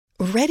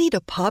Ready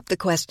to pop the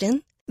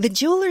question? The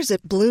jewelers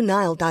at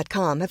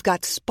BlueNile.com have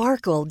got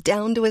sparkle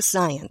down to a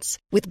science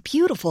with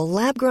beautiful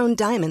lab-grown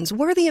diamonds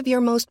worthy of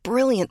your most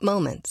brilliant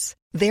moments.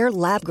 Their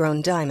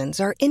lab-grown diamonds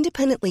are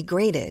independently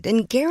graded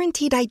and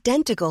guaranteed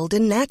identical to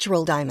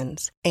natural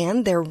diamonds,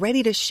 and they're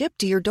ready to ship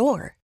to your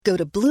door. Go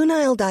to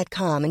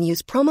BlueNile.com and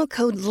use promo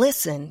code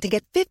LISTEN to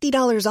get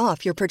 $50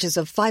 off your purchase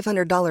of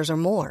 $500 or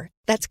more.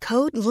 That's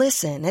code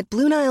LISTEN at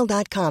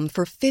BlueNile.com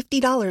for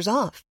 $50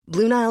 off.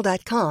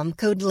 BlueNile.com,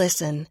 code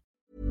LISTEN.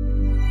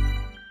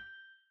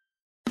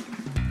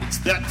 It's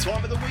that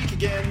time of the week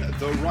again.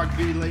 The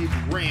Rugby League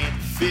rant,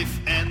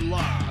 fifth and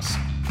last.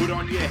 Put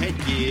on your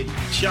headgear,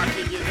 chuck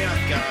in your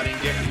mouthguard,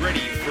 and get ready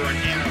for an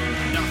hour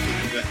of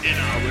nothing but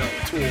NRL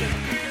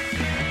talk.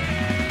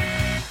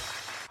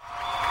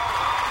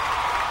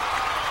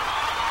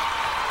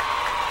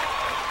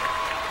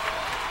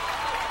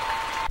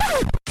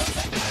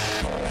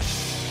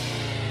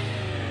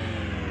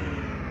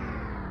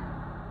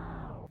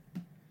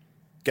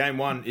 Game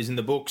 1 is in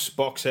the books,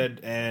 Boxhead,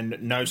 and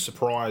no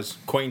surprise,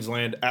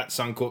 Queensland at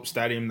Suncorp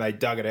Stadium, they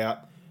dug it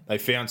out. They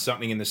found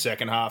something in the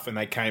second half and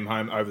they came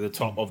home over the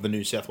top of the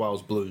New South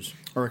Wales Blues.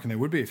 I reckon there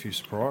would be a few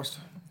surprised.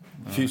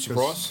 A few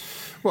surprised?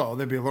 Well,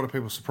 there'd be a lot of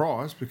people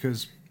surprised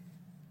because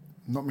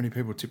not many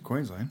people tip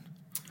Queensland.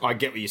 I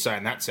get what you say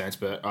in that sense,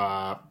 but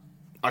I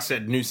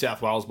said New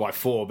South Wales by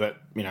 4, but,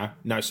 you know,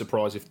 no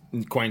surprise if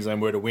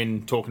Queensland were to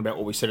win. Talking about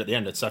what we said at the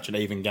end, it's such an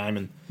even game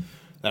and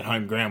that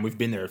home ground, we've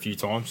been there a few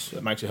times.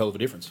 It makes a hell of a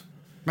difference.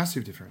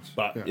 Massive difference.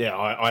 But, yeah,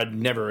 I'd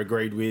never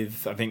agreed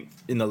with... I think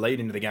in the lead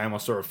into the game, I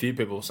saw a few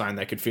people saying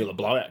they could feel a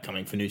blowout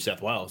coming for New South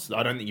Wales.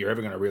 I don't think you're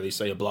ever going to really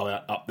see a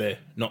blowout up there.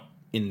 Not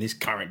in this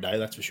current day,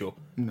 that's for sure.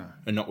 No.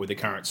 And not with the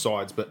current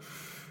sides. But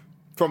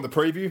from the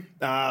preview,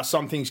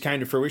 some things came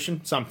to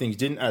fruition. Some things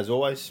didn't, as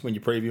always. When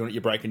you're previewing it,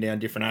 you're breaking down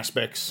different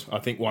aspects. I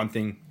think one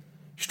thing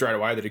straight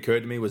away that occurred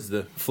to me was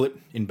the flip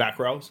in back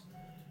rows.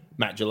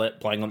 Matt Gillette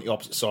playing on the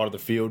opposite side of the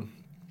field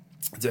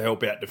to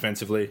help out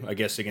defensively, I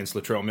guess, against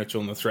Latrell Mitchell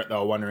and the threat they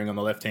were wondering on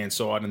the left-hand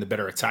side, and the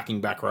better attacking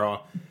back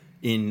rower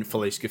in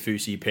Felice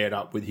Kaufusi paired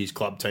up with his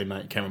club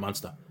teammate Cameron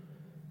Munster.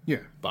 Yeah.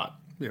 But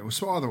yeah, I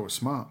thought it was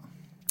smart.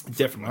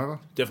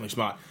 Definitely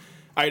smart.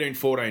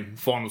 18-14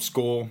 final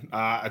score,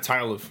 a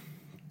tale of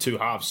two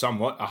halves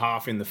somewhat. A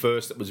half in the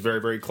first that was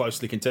very, very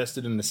closely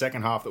contested, and the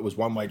second half that was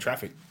one-way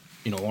traffic,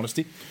 in all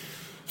honesty.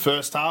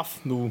 First half,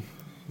 we'll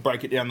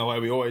break it down the way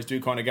we always do,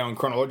 kind of going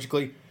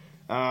chronologically.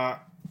 I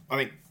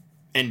think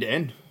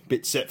end-to-end,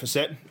 bit set for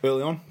set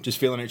early on, just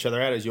feeling each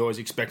other out as you always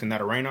expect in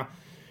that arena.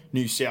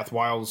 New South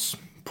Wales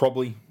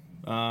probably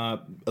a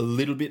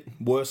little bit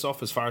worse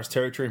off as far as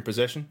territory and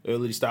possession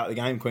early to start the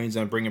game.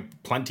 Queensland bringing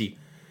plenty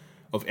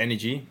of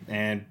energy,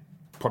 and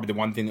probably the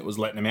one thing that was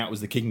letting them out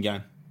was the kicking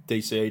game.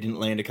 DC didn't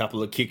land a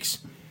couple of kicks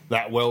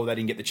that well. They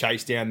didn't get the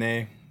chase down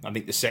there. I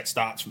think the set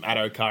starts from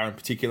Addo-Carr in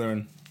particular,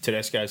 and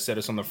Tedesco set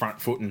us on the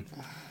front foot and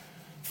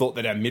thought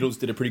that our middles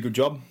did a pretty good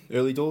job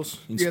early doors.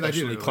 Yeah, they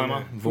did.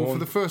 Clemmer,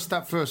 Vaughan. For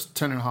that first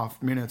 10 and a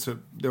half minutes,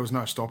 there was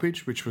no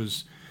stoppage, which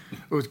was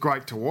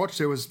great to watch.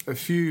 There was a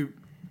few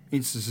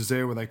instances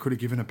there where they could have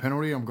given a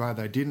penalty. I'm glad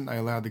they didn't. They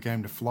allowed the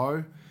game to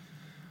flow.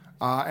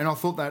 And I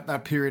thought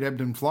that period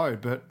ebbed and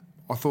flowed, but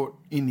I thought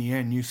in the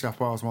end New South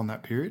Wales won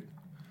that period.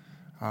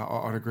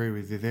 I'd agree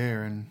with you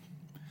there. And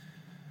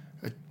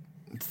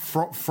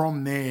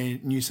from there,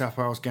 New South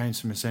Wales gained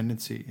some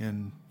ascendancy,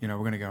 and we're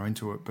going to go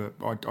into it, but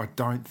I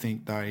don't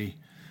think they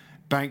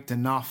banked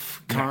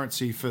enough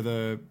currency for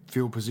the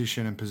field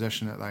position and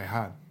possession that they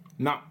had.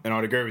 No, and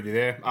I'd agree with you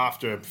there.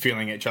 After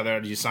feeling each other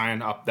out, as you're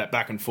saying, up that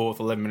back and forth,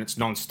 11 minutes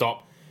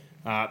non-stop,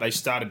 they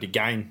started to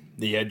gain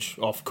the edge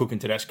off Cook and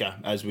Tedesco,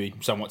 as we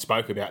somewhat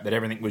spoke about, that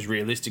everything was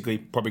realistically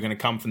probably going to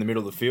come from the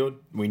middle of the field.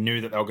 We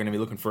knew that they were going to be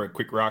looking for a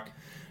quick ruck.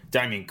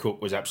 Damien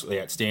Cook was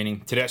absolutely outstanding.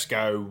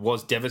 Tedesco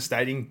was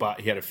devastating,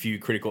 but he had a few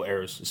critical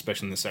errors,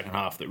 especially in the second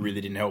half, that really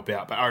didn't help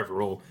out. But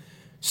overall,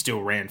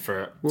 still ran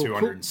for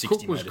 260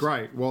 Cook was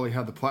great while he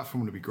had the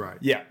platform to be great.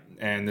 Yeah,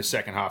 and the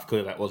second half,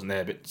 clearly that wasn't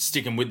there. But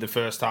sticking with the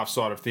first half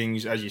side of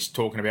things, as you're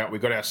talking about, we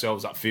got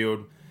ourselves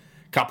upfield.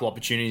 A couple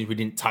opportunities we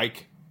didn't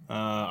take.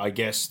 I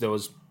guess there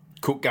was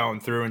Cook going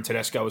through and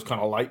Tedesco was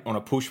kind of late on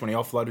a push when he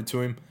offloaded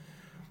to him.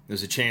 There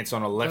was a chance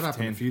on a left hand. That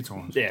happened a few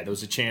times. Yeah, there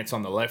was a chance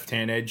on the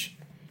left-hand edge.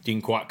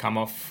 Didn't quite come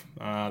off.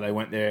 They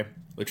went there.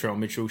 Latrell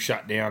Mitchell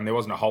shut down. There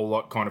wasn't a whole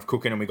lot kind of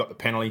cooking, and we got the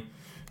penalty.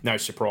 No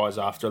surprise,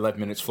 after 11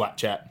 minutes flat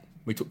chat,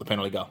 we took the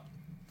penalty goal.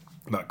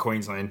 But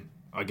Queensland,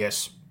 I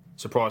guess,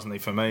 surprisingly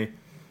for me,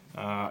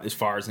 as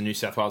far as the New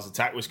South Wales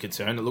attack was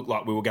concerned, it looked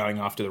like we were going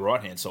after the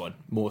right-hand side,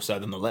 more so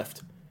than the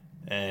left.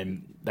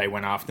 And they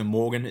went after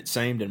Morgan, it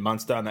seemed, and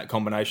Munster, and that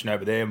combination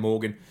over there.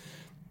 Morgan,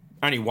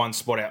 only one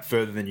spot out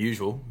further than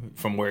usual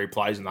from where he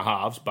plays in the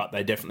halves, but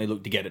they definitely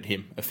looked to get at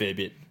him a fair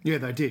bit. Yeah,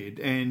 they did,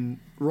 and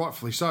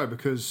rightfully so,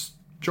 because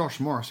Josh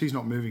Morris, he's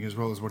not moving as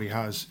well as what he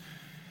has,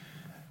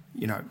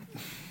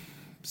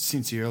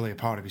 since the earlier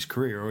part of his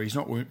career, or he's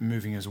not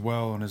moving as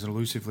well and as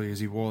elusively as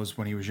he was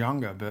when he was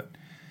younger, but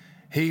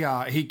he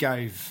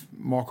gave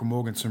Michael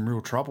Morgan some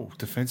real trouble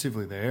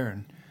defensively there,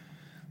 and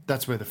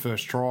that's where the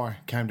first try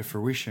came to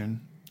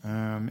fruition.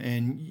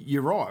 And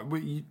you're right.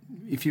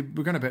 If you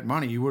were going to bet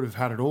money, you would have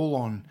had it all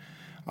on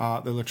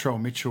the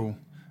Latrell Mitchell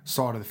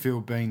side of the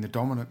field being the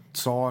dominant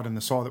side and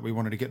the side that we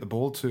wanted to get the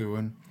ball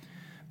to.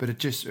 But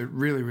it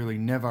really, really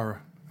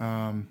never,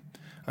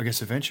 I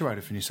guess,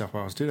 eventuated for New South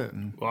Wales, did it?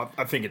 And well,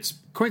 I think it's...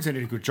 Queensland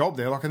did a good job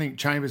there. Like, I think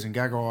Chambers and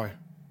Gagai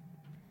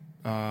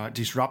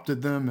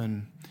disrupted them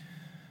and,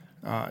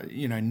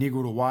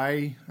 niggled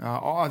away.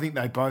 I think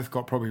they both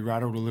got probably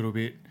rattled a little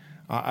bit,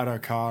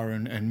 Addo-Carr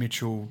and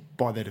Mitchell,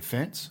 by their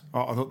defence.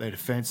 I thought their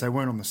defence, they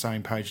weren't on the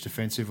same page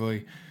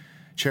defensively.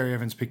 Cherry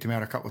Evans picked him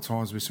out a couple of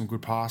times with some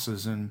good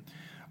passes, and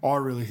I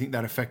really think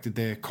that affected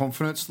their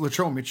confidence.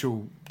 Latrell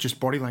Mitchell, just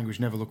body language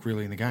never looked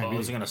really in the game. Well, I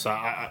was going to say,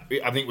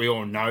 I think we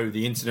all know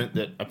the incident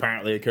that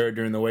apparently occurred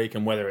during the week,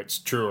 and whether it's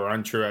true or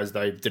untrue, as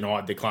they've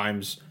denied the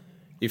claims.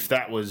 If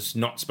that was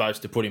not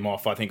supposed to put him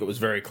off, I think it was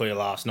very clear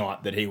last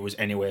night that he was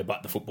anywhere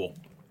but the football.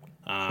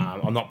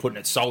 I'm not putting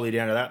it solely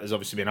down to that. There's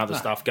obviously been other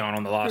stuff going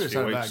on the last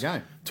few weeks.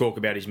 Talk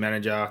about his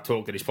manager,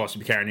 talk that he's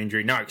possibly carrying an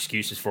injury. No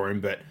excuses for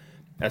him, but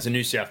as a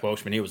New South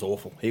Welshman, he was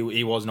awful.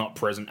 He was not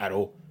present at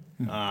all.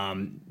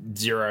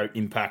 Zero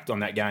impact on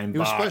that game,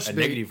 but a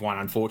negative one,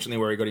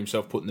 unfortunately, where he got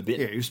himself put in the bin.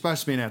 Yeah, he was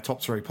supposed to be in our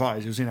top three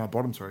players. He was in our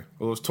bottom three.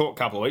 Well, it was talk a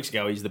couple of weeks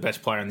ago he's the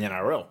best player in the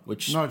NRL,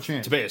 which no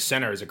chance. To be a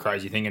centre is a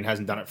crazy thing and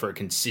hasn't done it for a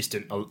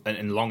consistent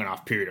and long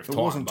enough period of time.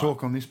 It wasn't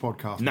talk on this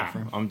podcast. No,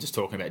 I'm just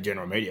talking about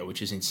general media,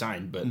 which is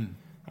insane. But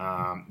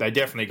they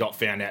definitely got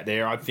found out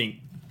there. I think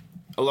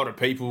a lot of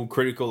people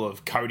critical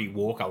of Cody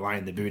Walker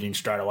laying the boot in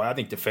straight away. I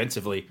think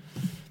defensively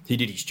he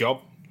did his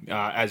job.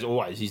 As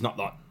always, he's not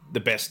like the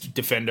best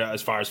defender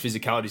as far as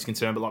physicality is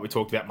concerned, but like we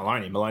talked about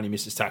Maloney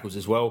misses tackles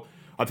as well.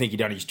 I think he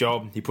done his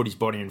job. He put his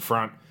body in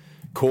front.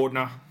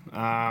 Cordner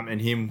and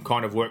him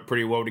kind of worked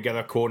pretty well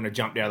together. Cordner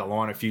jumped out of the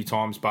line a few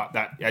times, but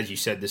that, as you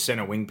said, the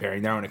centre wing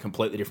pairing, they're on a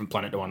completely different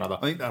planet to one another.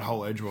 I think that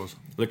whole edge was.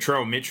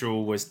 Latrell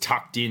Mitchell was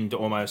tucked into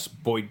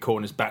almost Boyd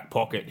Cordner's back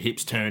pocket,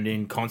 hips turned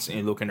in,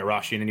 constantly looking to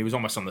rush in, and he was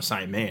almost on the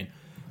same man.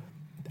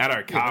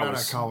 Addo-Carr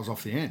was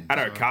off the end.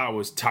 Addo-Carr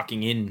was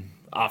tucking in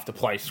after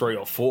play 3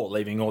 or 4,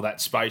 leaving all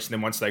that space. And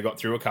then once they got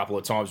through a couple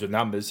of times with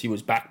numbers, he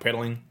was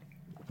backpedaling.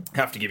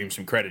 Have to give him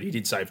some credit. He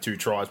did save 2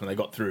 tries when they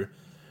got through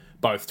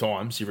both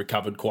times. He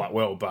recovered quite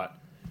well, but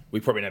we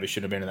probably never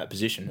should have been in that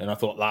position. And I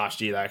thought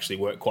last year they actually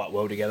worked quite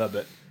well together,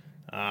 but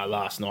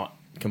last night,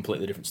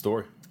 completely different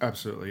story.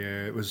 Absolutely,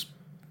 yeah. It was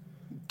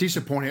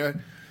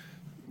disappointing.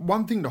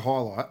 One thing to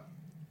highlight,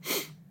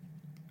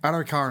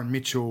 Addo-Carr and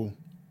Mitchell,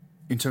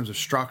 in terms of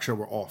structure,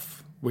 were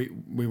off. We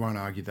won't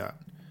argue that.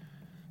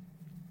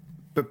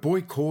 But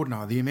Boyd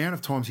Cordner, the amount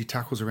of times he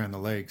tackles around the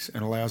legs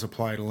and allows a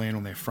player to land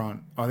on their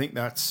front, I think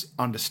that's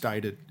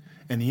understated.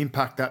 And the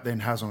impact that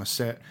then has on a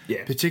set,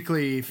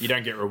 particularly if you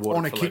don't get rewarded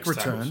on a kick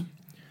return.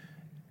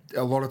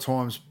 A lot of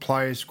times,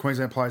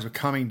 Queensland players were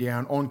coming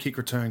down on kick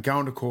return,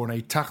 going to corner,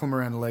 he'd tackle them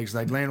around the legs,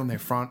 they'd land on their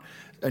front.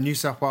 A New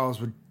South Wales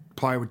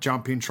player would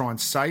jump in, try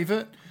and save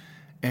it,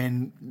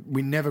 and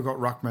we never got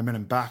ruck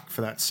momentum back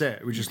for that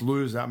set. We just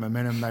lose that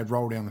momentum, they'd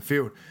roll down the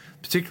field.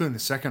 Particularly in the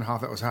second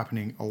half, that was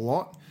happening a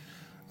lot.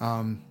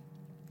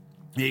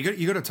 You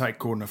got to take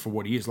Cordner for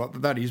what he is.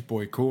 Like, that is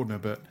Boyd Cordner,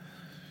 but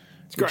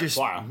it's a great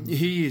player.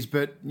 He is,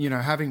 but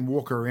having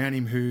Walker around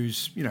him,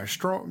 who's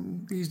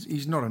strong.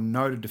 He's not a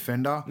noted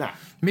defender. No.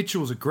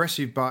 Mitchell's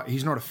aggressive, but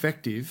he's not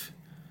effective.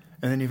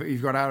 And then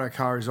you've got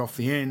Addo-Carr who's off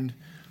the end.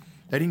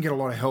 They didn't get a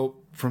lot of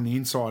help from the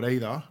inside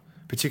either.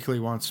 Particularly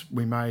once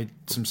we made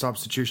some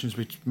substitutions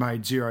which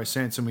made 0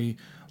 sense, and we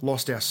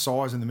lost our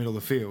size in the middle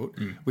of the field,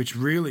 which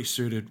really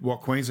suited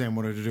what Queensland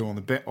wanted to do on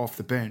off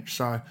the bench.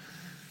 So.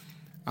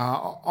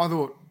 I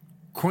thought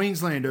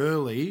Queensland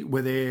early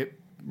were there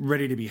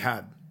ready to be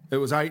had. It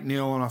was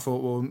 8-0 and I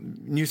thought, well,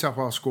 New South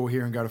Wales score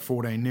here and go to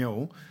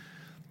 14-0.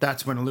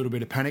 That's when a little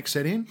bit of panic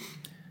set in.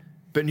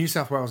 But New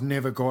South Wales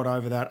never got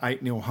over that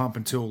 8-0 hump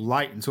until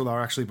late, until they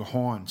were actually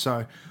behind.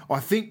 So I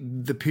think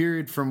the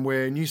period from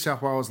where New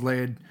South Wales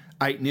led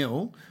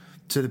 8-0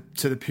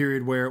 to the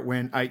period where it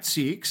went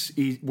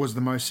 8-6 was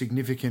the most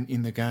significant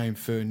in the game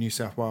for New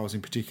South Wales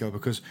in particular,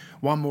 because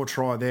one more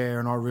try there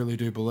and I really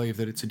do believe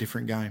that it's a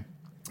different game.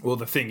 Well,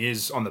 the thing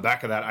is, on the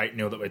back of that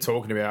 8-0 that we're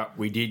talking about,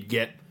 we did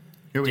get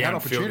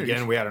downfield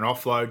again. We had an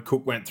offload.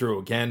 Cook went through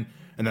again.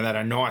 And then they had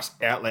a nice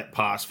outlet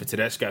pass for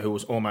Tedesco, who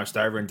was almost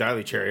over. And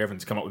Daly Cherry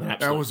Evans come up with an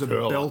absolute That was a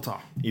belter.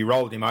 He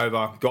rolled him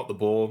over, got the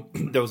ball.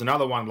 There was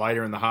another one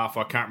later in the half.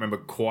 I can't remember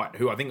quite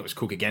who. I think it was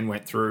Cook again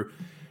went through.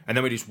 And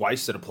then we just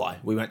wasted a play.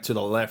 We went to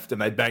the left and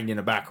they banged in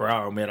a back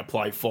row and we had to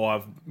play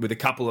 5 with a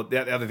couple of...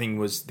 The other thing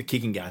was the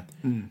kicking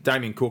game.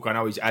 Damien Cook, I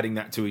know he's adding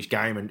that to his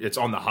game and it's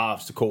on the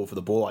halves to call for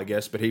the ball, I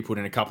guess, but he put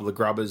in a couple of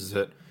grubbers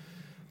that...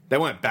 They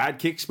weren't bad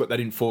kicks, but they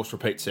didn't force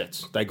repeat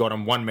sets. They got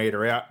them 1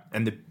 metre out.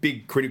 And the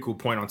big critical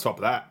point on top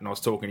of that, and I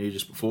was talking to you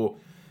just before,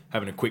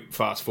 having a quick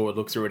fast forward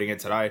look through it again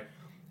today,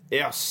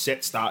 our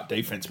set start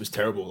defence was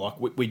terrible.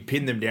 Like, we'd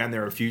pinned them down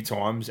there a few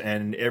times,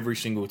 and every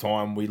single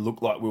time we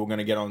looked like we were going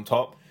to get on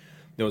top.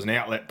 There was an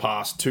outlet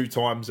pass 2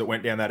 times that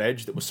went down that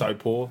edge that was so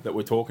poor that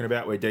we're talking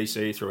about, where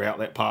DC threw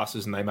outlet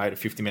passes and they made a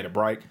 50-metre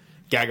break.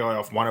 Gagai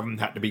off one of them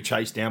had to be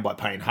chased down by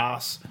Payne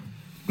Haas.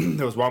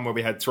 There was one where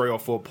we had 3 or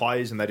 4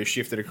 plays and they just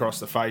shifted across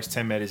the face,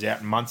 10 metres out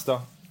in Munster.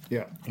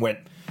 Yeah. Went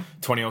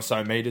 20 or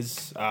so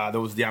metres. There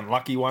was the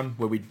unlucky one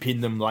where we'd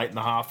pinned them late in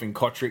the half and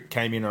Kotrick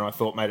came in and I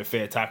thought made a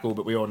fair tackle,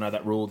 but we all know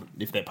that rule,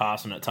 if they're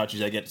passing it touches,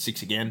 they get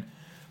 6 again.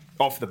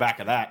 Off the back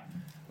of that,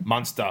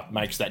 Munster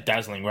makes that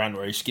dazzling run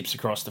where he skips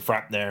across the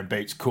front there and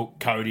beats Cook,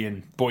 Cody,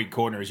 and Boyd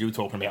Cordner, as you were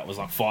talking about, was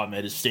like 5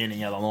 metres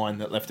standing out of the line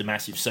that left a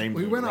massive seam.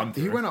 Well,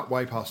 he went up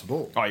way past the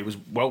ball. Oh, he was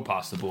well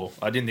past the ball.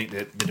 I didn't think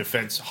that the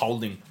defence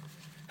holding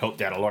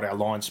helped out a lot. Our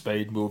line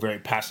speed, we were very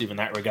passive in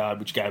that regard,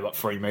 which gave up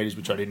 3 metres,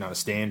 which I didn't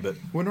understand. But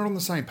we're not on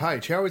the same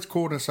page. How is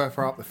Cordner so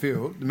far up the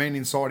field, the man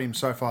inside him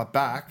so far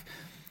back,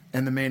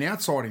 and the man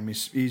outside him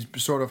is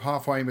sort of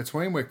halfway in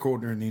between where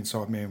Cordner and the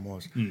inside man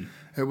was?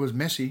 It was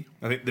messy.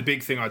 I think the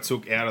big thing I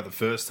took out of the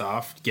first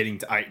half, getting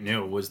to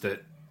 8-0, was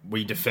that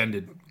we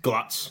defended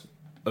gluts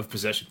of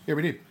possession. Yeah,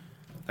 we did.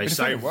 They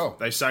saved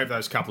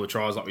those couple of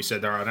tries, like we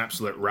said. They were an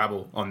absolute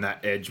rabble on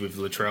that edge with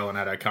Latrell and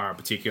Addo-Carr in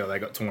particular. They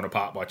got torn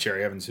apart by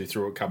Cherry Evans, who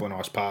threw a couple of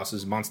nice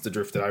passes. Munster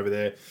drifted over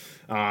there.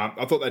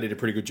 I thought they did a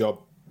pretty good job.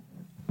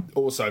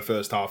 Also,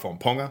 first half on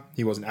Ponga.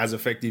 He wasn't as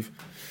effective,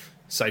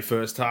 say,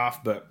 first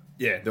half. But,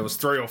 yeah, there was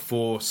 3 or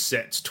 4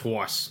 sets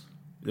twice.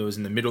 There was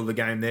in the middle of the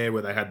game there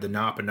where they had the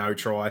Napa no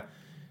try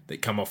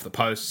that come off the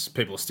posts.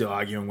 People are still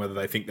arguing whether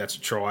they think that's a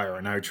try or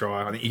a no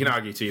try. I think you can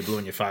argue till you're blue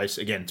in your face.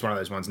 Again, it's one of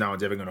those ones no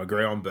one's ever going to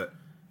agree on, but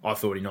I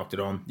thought he knocked it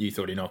on. You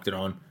thought he knocked it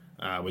on.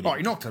 He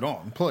knocked it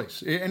on,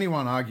 please.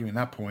 Anyone arguing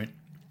that point,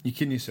 you're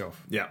kidding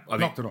yourself. Yeah, I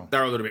knocked it on. They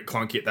were a little bit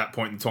clunky at that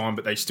point in time,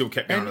 but they still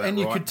kept going to that. And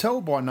you could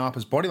tell by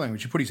Napa's body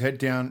language. He put his head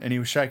down and he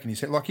was shaking his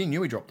head like he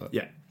knew he dropped it.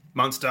 Yeah.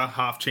 Munster,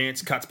 half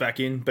chance, cuts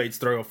back in, beats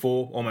 3 or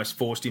 4, almost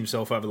forced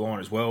himself over the line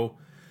as well.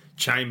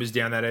 Chambers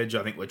down that edge,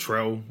 I think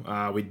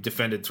Latrell. We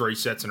defended 3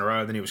 sets in a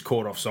row, then he was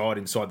caught offside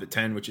inside the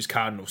 10, which is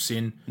cardinal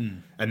sin.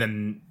 And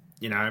then,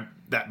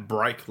 that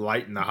break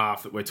late in the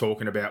half that we're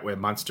talking about where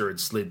Munster had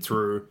slid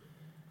through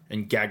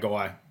and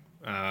Gagai,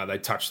 they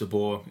touched the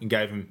ball and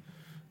gave him...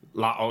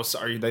 they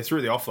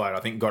threw the offload, I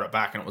think, got it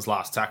back and it was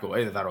last tackle.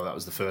 Either that or that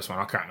was the first one,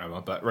 I can't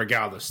remember. But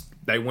regardless,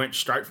 they went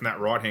straight from that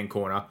right-hand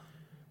corner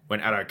when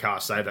Addo-Carr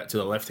saved that to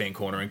the left-hand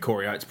corner and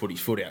Corey Oates put his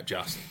foot out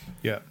just.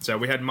 Yeah. So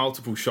we had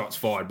multiple shots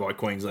fired by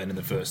Queensland in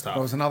the first half.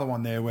 There was another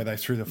one there where they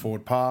threw the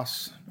forward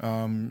pass,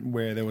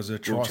 where there was a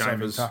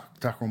try-saving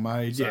tackle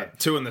made. Yeah,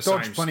 2 in the same...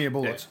 Dodged plenty of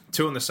bullets. Yeah,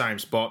 2 in the same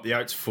spot, the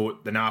Oates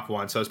foot, the Napa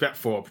one. So it's about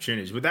 4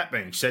 opportunities. With that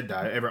being said,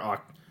 though,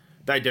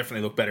 they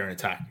definitely looked better in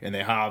attack and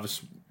their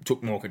halves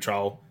took more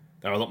control.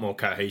 They were a lot more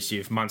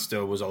cohesive.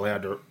 Munster was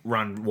allowed to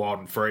run wild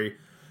and free.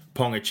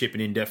 Ponga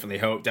chipping in definitely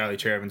helped. Daly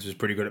Cherry Evans was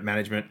pretty good at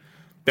management.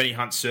 Benny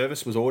Hunt's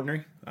service was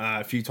ordinary.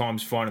 A few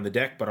times finding the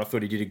deck, but I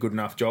thought he did a good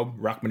enough job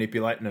ruck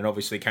manipulating and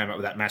obviously came up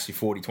with that massive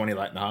 40-20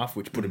 late in the half,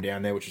 which put him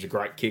down there, which was a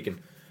great kick.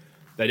 And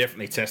they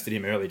definitely tested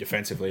him early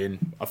defensively,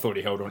 and I thought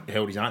he held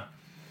his own.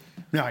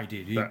 No, he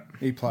did.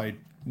 He played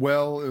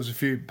well. There was a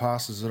few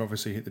passes that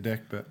obviously hit the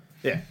deck, but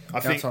yeah,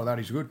 I think outside of that,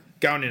 he's good.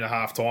 Going into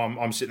half-time,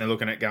 I'm sitting there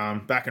looking at going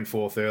back and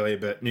forth earlier,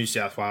 but New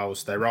South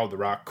Wales, they rolled the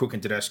ruck. Cook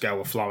and Tedesco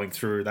were flowing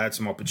through. They had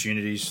some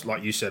opportunities.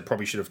 Like you said,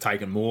 probably should have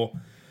taken more.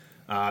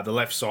 The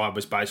left side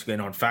was basically a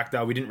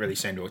non-factor. We didn't really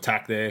seem to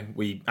attack there.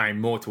 We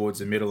aimed more towards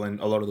the middle, and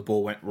a lot of the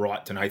ball went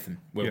right to Nathan,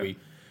 where we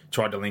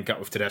tried to link up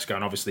with Tedesco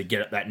and obviously get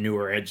at that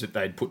newer edge that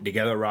they'd put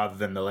together rather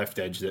than the left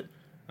edge that,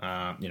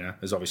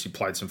 has obviously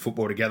played some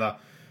football together.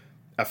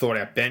 I thought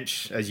our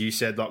bench, as you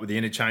said, like with the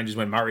interchanges,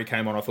 when Murray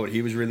came on, I thought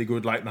he was really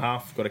good late in the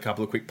half. Got a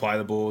couple of quick play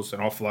the balls, an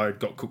offload,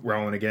 got Cook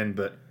rolling again.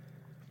 But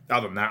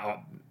other than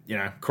that,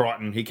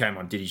 Crichton, he came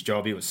on, did his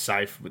job. He was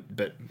safe.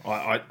 But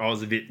I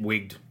was a bit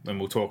wigged, and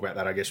we'll talk about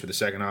that, I guess, with the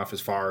second half as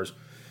far as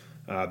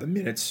the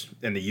minutes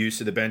and the use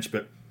of the bench.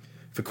 But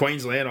for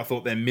Queensland, I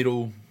thought their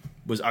middle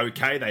was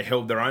okay. They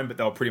held their own, but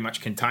they were pretty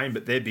much contained.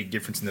 But their big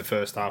difference in the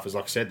first half is,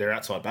 like I said, their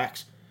outside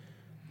backs.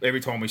 Every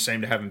time we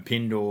seemed to have them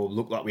pinned or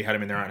looked like we had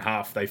them in their own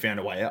half, they found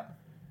a way out.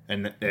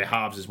 And their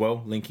halves as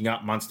well, linking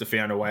up. Munster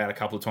found a way out a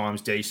couple of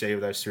times. DC with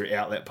those 3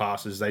 outlet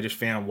passes. They just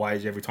found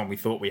ways every time we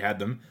thought we had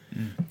them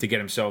to get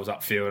themselves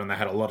upfield. And they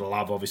had a lot of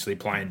love, obviously,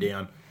 playing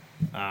down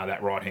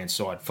that right-hand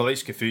side.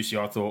 Felice Kafusi,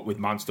 I thought, with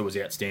Munster was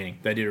outstanding.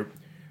 They did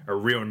a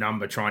real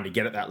number trying to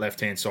get at that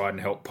left-hand side and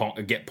help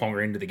get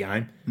Ponga into the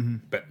game.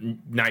 But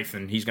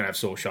Nathan, he's going to have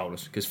sore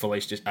shoulders because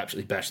Felice just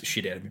absolutely bashed the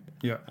shit out of him.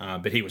 Yeah.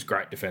 But he was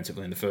great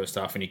defensively in the first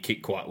half and he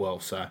kicked quite well.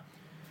 So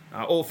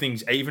all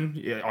things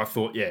even, I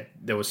thought,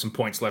 there was some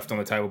points left on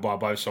the table by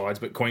both sides,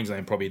 but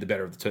Queensland probably the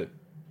better of the two.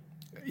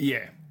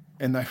 Yeah.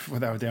 And they were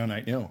down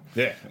 8-0.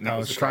 Yeah, and that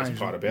was the crazy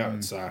part about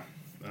it. So,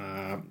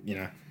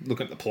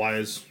 looking at the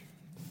players,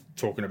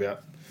 talking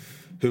about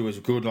who was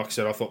good, like I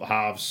said, I thought the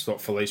halves,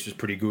 thought Felice was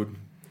pretty good.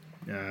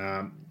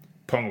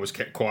 Ponga was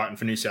kept quiet, and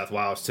for New South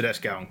Wales,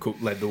 Tedesco and Cook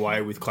led the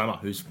way with Clemmer,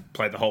 who's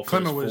played the whole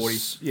first 40.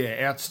 Was,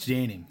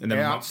 outstanding. And then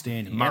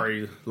outstanding.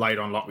 Murray, late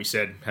on, like we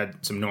said,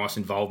 had some nice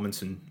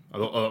involvements, and I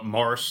thought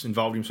Morris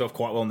involved himself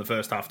quite well in the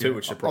first half too,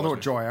 which surprised me. I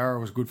thought Jai Arrow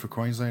was good for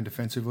Queensland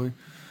defensively.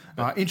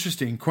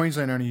 Interesting,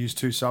 Queensland only used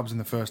 2 subs in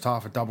the first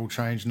half, a double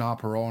change,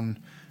 Napa on,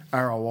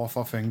 Arrow off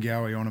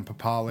Offengawi on and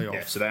Papali off.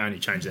 Yeah, so they only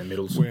changed their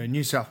middles. Where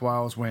New South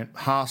Wales went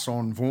Haas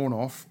on, Vaughan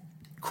off,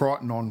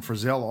 Crichton on,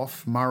 Frizzell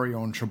off, Murray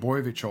on,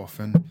 Trebojevic off.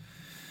 And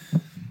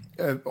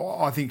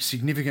I think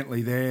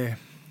significantly there,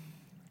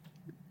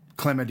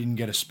 Clemmer didn't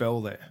get a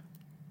spell there.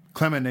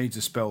 Clemmer needs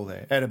a spell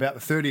there. At about the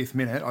 30th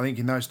minute, I think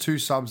in those two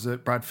subs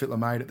that Brad Fittler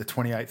made at the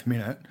 28th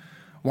minute,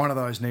 one of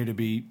those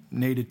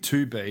needed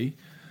to be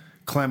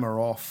Clemmer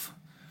off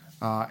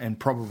and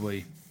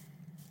probably...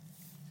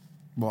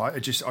 Well, I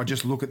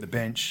just look at the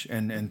bench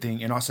and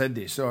think, and I said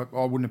this, I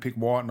wouldn't have picked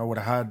White and I would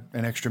have had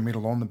an extra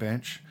middle on the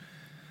bench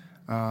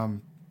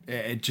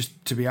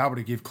just to be able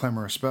to give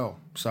Clemmer a spell.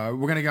 So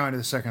we're going to go into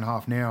the second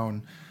half now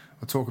and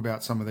I'll talk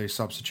about some of these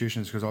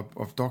substitutions because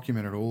I've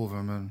documented all of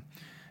them and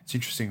it's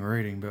interesting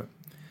reading. But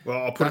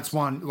that's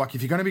one, like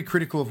if you're going to be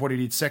critical of what he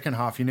did second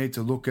half, you need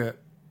to look at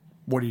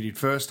what he did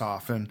first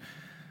half. And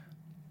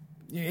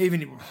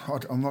even,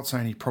 I'm not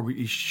saying he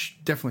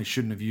definitely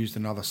shouldn't have used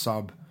another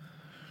sub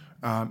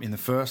in the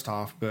first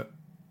half, but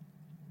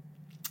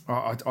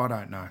I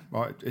don't know.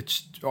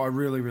 I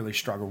really, really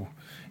struggle.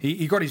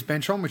 He got his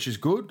bench on, which is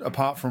good,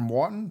 apart from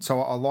Whiten, so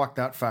I like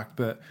that fact.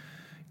 But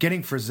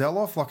getting Frizzell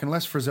off, like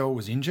unless Frizzell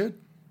was injured.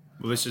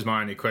 Well, this is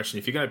my only question.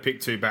 If you're going to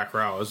pick two back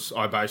rowers,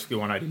 I basically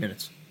want 80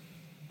 minutes.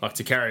 Like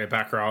to carry a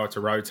back rower to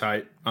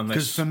rotate, unless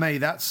because for me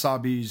that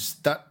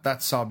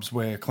sub's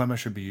where Clemmer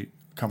should be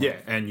coming. Yeah,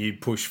 and you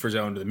push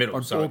Frizzell into the middle,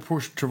 or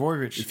push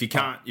Trebojevic.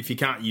 If you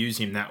can't use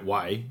him that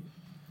way.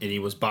 And he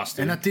was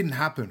busted. And that didn't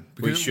happen.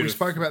 Because we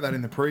spoke about that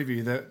in the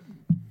preview, that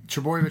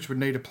Trebojevic would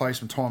need to play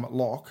some time at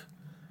lock.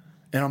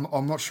 And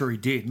I'm not sure he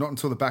did, not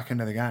until the back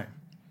end of the game.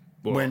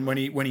 Well, when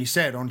he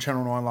said on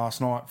Channel 9 last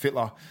night,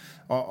 Fittler,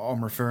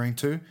 I'm referring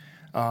to,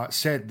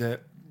 said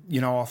that,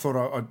 I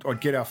thought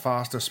I'd get our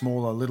faster,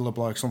 smaller, littler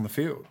blokes on the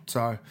field.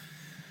 So,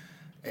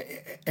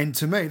 and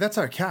to me, that's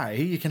okay.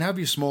 You can have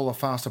your smaller,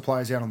 faster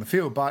players out on the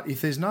field, but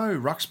if there's no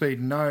ruck speed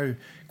and no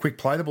quick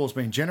play the ball's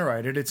being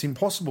generated, it's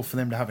impossible for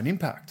them to have an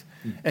impact.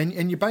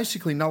 And you're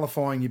basically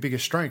nullifying your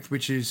biggest strength,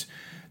 which is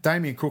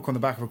Damien Cook on the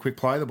back of a quick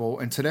play the ball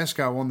and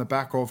Tedesco on the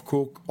back of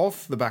Cook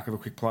off the back of a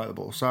quick play the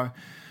ball. So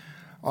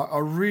I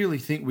really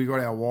think we got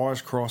our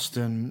wires crossed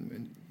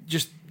and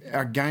just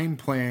our game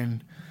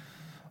plan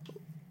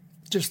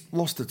just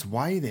lost its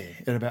way there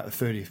at about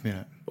the 30th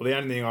minute. Well, the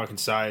only thing I can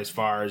say as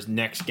far as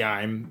next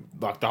game,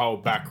 like the whole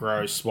back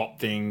row swap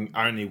thing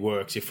only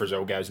works if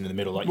Frizzell goes into the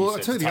middle. Like I'll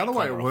tell you the other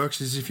way it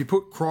works is if you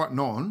put Crichton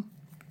on,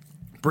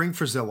 bring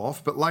Frizzell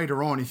off, but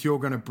later on, if you're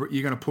going to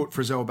put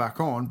Frizzell back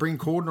on, bring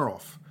Cordner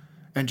off,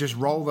 and just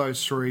roll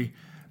those three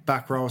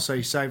back rowers. So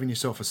you're saving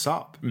yourself a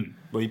sub.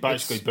 Well, he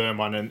basically burned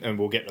one, and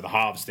we'll get to the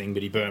halves thing,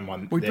 but he burned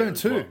one. We burned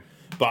two. Well.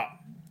 But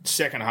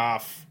second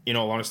half, in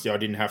all honesty, I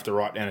didn't have to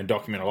write down and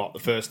document a lot. The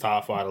first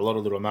half, I had a lot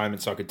of little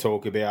moments I could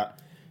talk about,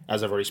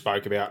 as I've already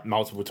spoke about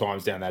multiple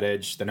times down that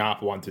edge. The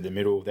Napa one through the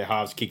middle, their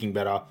halves kicking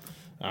better.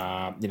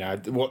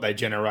 What they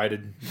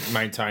generated,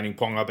 maintaining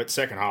Ponga, but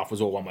second half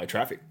was all one-way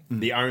traffic.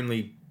 The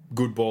only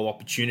good ball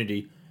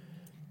opportunity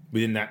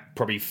within that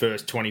probably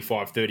first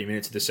 25, 30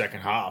 minutes of the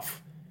second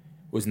half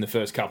was in the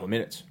first couple of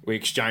minutes. We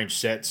exchanged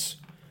sets.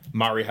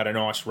 Murray had a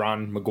nice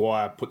run.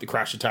 Maguire put the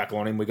crasher tackle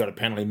on him. We got a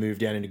penalty move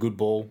down into good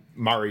ball.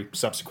 Murray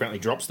subsequently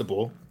drops the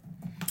ball.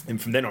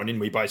 And from then on in,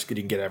 we basically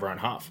didn't get our own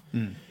half.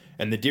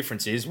 And the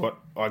difference is what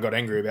I got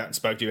angry about and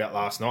spoke to you about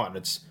last night, and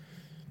it's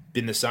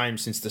been the same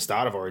since the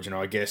start of Origin,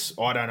 I guess.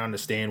 I don't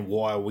understand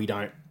why we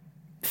don't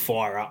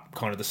fire up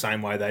kind of the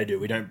same way they do.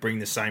 We don't bring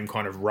the same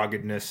kind of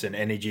ruggedness and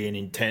energy and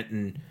intent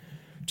and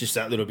just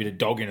that little bit of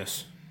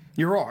dogginess.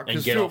 You're right,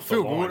 because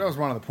Phil Gould, that was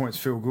one of the points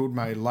Phil Gould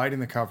made late in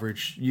the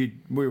coverage.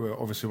 We were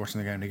obviously watching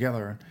the game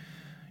together and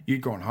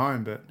you'd gone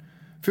home, but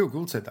Phil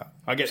Gould said that.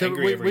 I get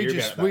angry every year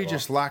about that. We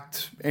just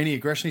lacked any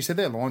aggression. He said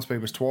their line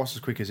speed was twice as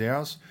quick as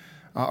ours.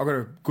 I've got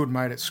a good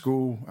mate at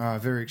school,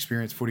 very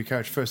experienced footy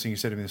coach. First thing he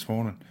said to me this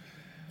morning.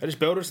 They just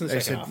built us in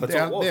the second half. That's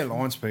all it was. Their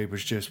line speed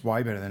was just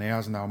way better than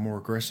ours and they were more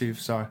aggressive.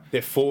 So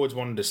their forwards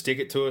wanted to stick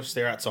it to us.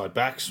 Their outside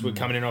backs were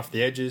coming in off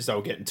the edges. They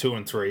were getting 2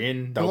 and 3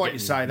 in. But like you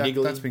say,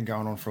 that's been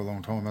going on for a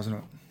long time, hasn't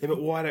it? Yeah, but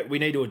why don't we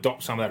need to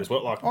adopt some of that as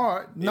well? Like, all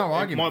right, no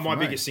argument. My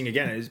biggest thing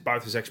again is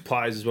both as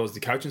ex-players as well as the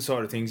coaching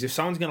side of things. If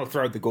someone's going to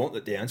throw the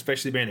gauntlet down,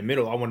 especially being in the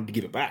middle, I wanted to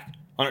give it back.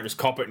 I don't just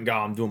cop it and go,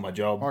 I'm doing my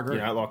job. I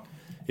agree.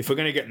 If we're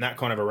going to get in that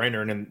kind of arena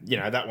and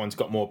then, that one's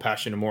got more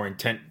passion and more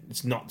intent,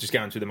 it's not just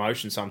going through the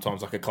motions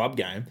sometimes like a club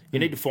game. You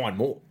need to find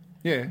more.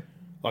 Yeah.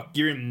 Like,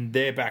 you're in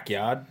their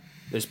backyard.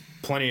 There's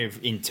plenty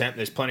of intent.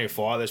 There's plenty of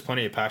fire. There's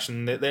plenty of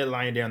passion. They're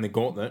laying down the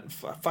gauntlet.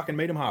 Fucking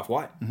meet them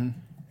halfway.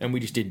 And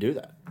we just didn't do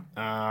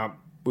that.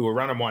 We were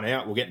running one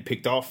out. We're getting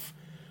picked off.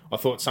 I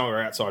thought some of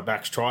our outside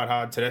backs tried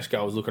hard.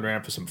 Tedesco was looking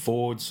around for some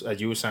forwards. As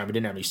you were saying, we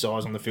didn't have any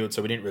size on the field,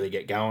 so we didn't really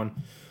get going.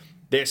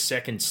 Their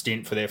second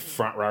stint for their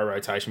front row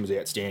rotation was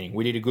outstanding.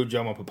 We did a good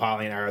job on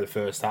Papali and Arrow the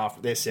first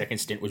half. Their second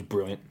stint was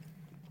brilliant.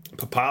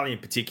 Papali in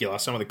particular,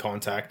 some of the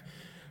contact,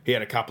 he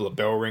had a couple of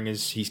bell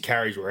ringers. His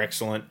carries were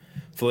excellent.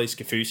 Felice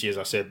Kafusi, as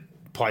I said,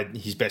 played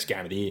his best game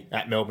of the year.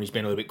 At Melbourne, he's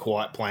been a little bit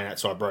quiet playing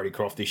outside Brodie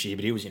Croft this year,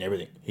 but he was in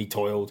everything. He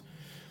toiled.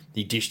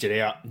 He dished it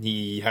out.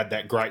 He had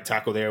that great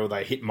tackle there where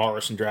they hit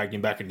Morris and dragged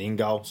him back into the in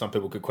goal. Some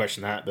people could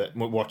question that, but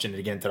watching it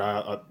again today,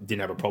 I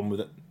didn't have a problem with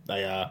it.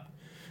 They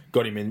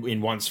got him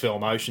in one spell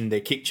motion. Their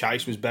kick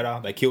chase was better.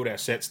 They killed our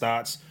set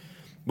starts.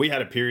 We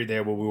had a period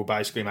there where we were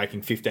basically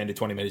making 15 to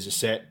 20 metres a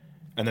set,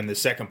 and then the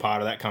second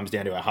part of that comes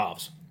down to our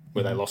halves,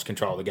 where they lost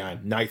control of the game.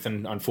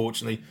 Nathan,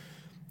 unfortunately,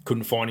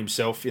 couldn't find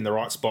himself in the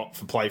right spot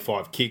for play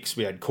 5 kicks.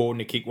 We had Corden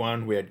to kick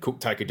one. We had Cook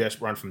take a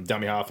desperate run from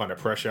dummy half under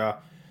pressure.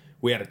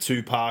 We had a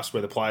 2 pass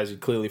where the players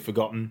had clearly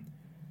forgotten.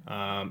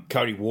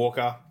 Cody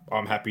Walker,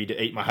 I'm happy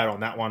to eat my hat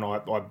on that one.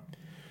 I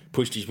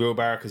pushed his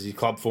wheelbarrow because his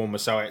club form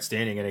was so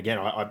outstanding. And again,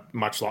 I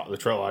much like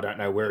Latrell, I don't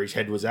know where his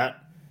head was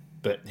at,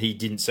 but he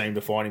didn't seem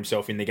to find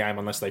himself in the game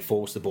unless they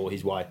forced the ball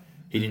his way.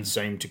 He didn't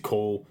seem to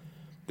call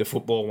the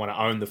football, want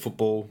to own the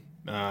football.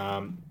 It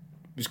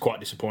was quite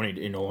disappointing,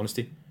 in all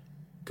honesty,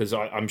 because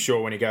I'm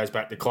sure when he goes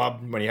back to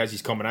club, when he has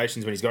his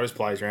combinations, when he's got his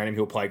players around him,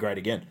 he'll play great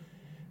again.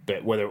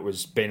 But whether it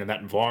was being in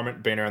that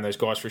environment, being around those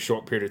guys for a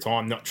short period of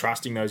time, not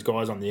trusting those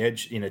guys on the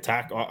edge in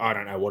attack, I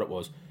don't know what it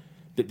was.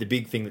 But the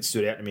big thing that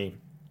stood out to me,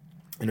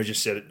 and I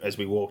just said it as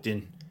we walked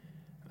in,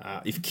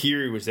 if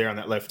Kiri was there on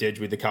that left edge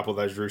with a couple of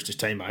those Roosters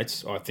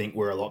teammates, I think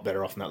we're a lot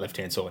better off on that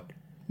left-hand side.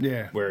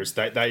 Yeah. Whereas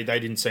they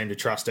didn't seem to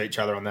trust each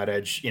other on that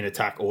edge in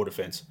attack or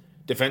defence.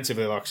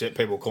 Defensively, like I said,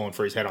 people were calling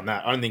for his head on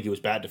that. I don't think he was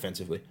bad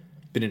defensively.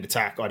 But in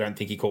attack, I don't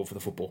think he called for the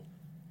football.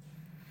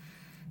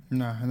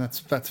 No, and that's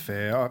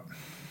fair.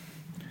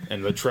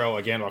 And Latrell,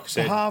 again, like I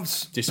said, the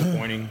halves,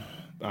 disappointing.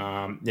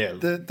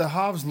 The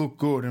halves look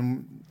good,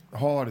 and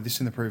highlighted this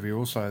in the preview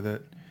also,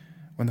 that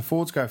when the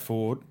forwards go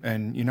forward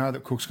and you know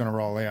that Cook's going to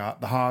roll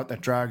out,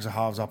 that drags the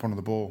halves up onto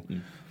the ball.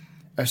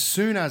 As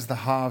soon as the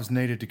halves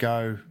needed to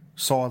go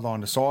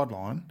sideline to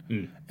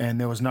sideline and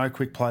there was no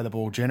quick play the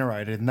ball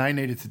generated and they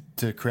needed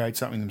to create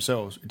something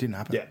themselves, it didn't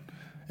happen. Yeah.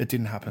 It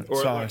didn't happen.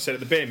 Or, like I said, at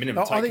the bare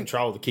minimum, take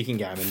control of the kicking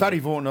game. Fatty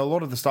Vaughton, a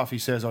lot of the stuff he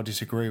says I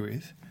disagree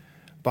with,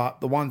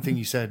 but the one thing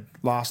he said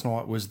last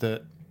night was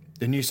that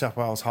the New South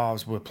Wales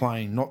halves were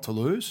playing not to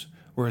lose,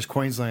 whereas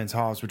Queensland's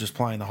halves were just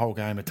playing the whole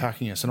game,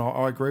 attacking us. And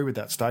I agree with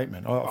that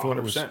statement. I thought 100%.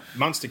 It was...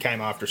 Munster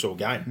came after us all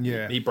game.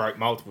 Yeah. He broke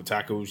multiple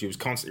tackles. He was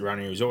constantly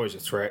running. He was always a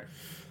threat.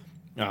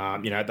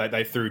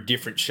 They threw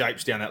different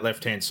shapes down that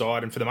left-hand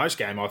side. And for the most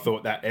game, I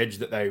thought that edge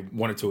that they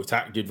wanted to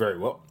attack did very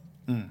well.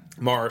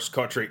 Morris,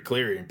 Kotrick,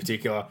 Cleary in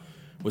particular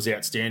was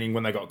outstanding.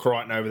 When they got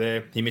Crichton over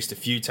there, he missed a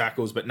few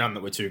tackles, but none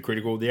that were too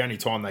critical. The only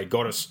time they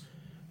got us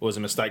was a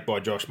mistake by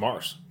Josh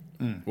Morris,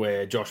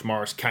 where Josh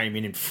Morris came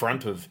in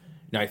front of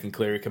Nathan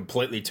Cleary,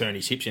 completely turned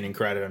his hips in and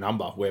created a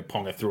number where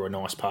Ponga threw a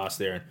nice pass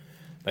there and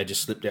they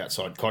just slipped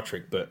outside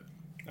Kotrick. But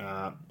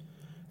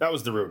that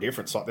was the real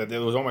difference. Like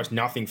there was almost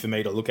nothing for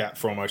me to look at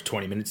for almost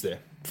 20 minutes there.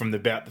 From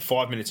about the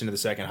 5 minutes into the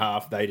second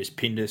half, they just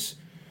pinned us,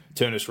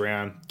 turned us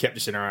around, kept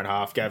us in our own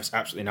half, gave us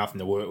absolutely nothing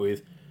to work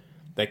with.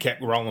 They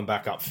kept rolling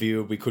back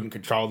upfield. We couldn't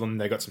control them.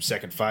 They got some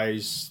second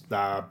phase.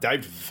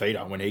 David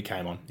Fafita, when he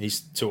came on,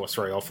 he's 2 or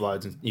 3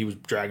 offloads and he was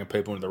dragging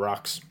people into the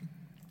rucks.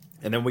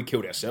 And then we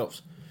killed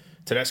ourselves.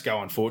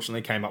 Tedesco,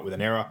 unfortunately, came up with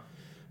an error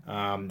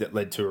that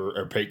led to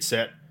a repeat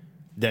set.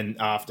 Then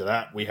after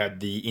that, we had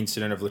the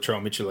incident of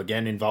Latrell Mitchell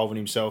again involving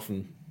himself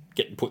and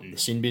getting put in the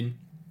sin bin.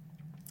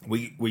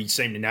 We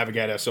seemed to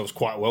navigate ourselves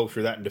quite well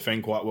through that and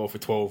defend quite well for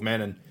 12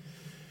 men. And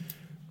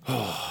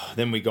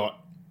then we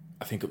got,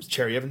 I think it was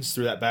Cherry Evans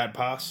threw that bad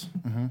pass.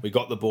 We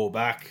got the ball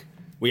back.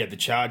 We had the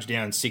charge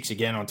down 6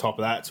 again on top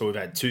of that. So we've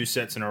had 2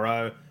 sets in a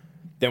row.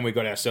 Then we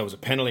got ourselves a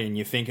penalty, and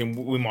you're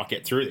thinking we might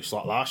get through this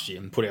like last year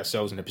and put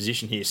ourselves in a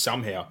position here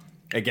somehow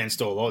against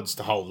all odds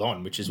to hold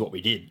on, which is what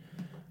we did.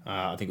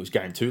 I think it was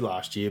game 2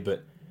 last year,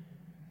 but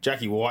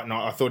Jackie White, and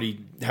I thought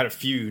he had a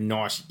few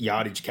nice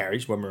yardage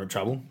carries when we were in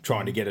trouble,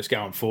 trying to get us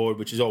going forward,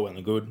 which is all well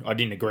and good. I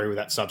didn't agree with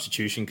that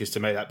substitution because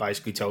to me that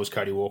basically tells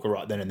Cody Walker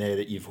right then and there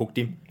that you've hooked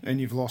him. And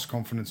you've lost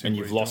confidence in and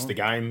you've lost the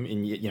game,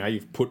 and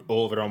you've put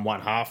all of it on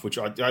one half, which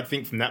I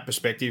think from that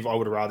perspective, I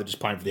would have rather just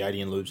played for the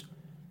 80 and lose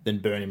than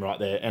burn him right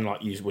there. And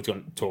like we're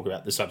going to talk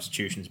about the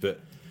substitutions, but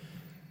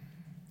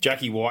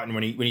Jackie White, and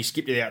when he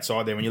skipped to the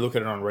outside there, when you look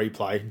at it on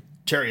replay,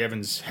 Cherry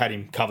Evans had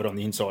him covered on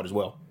the inside as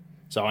well.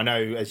 So I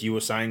know, as you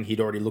were saying, he'd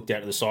already looked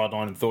out to the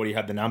sideline and thought he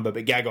had the number,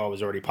 but Gagai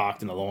was already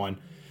parked in the line.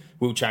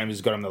 Will Chambers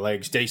has got him the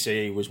legs.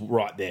 DCE was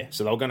right there.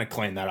 So they were going to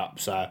clean that up.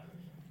 So,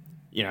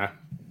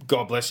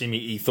 God bless him.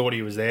 He thought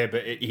he was there,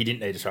 but he didn't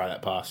need to throw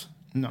that pass.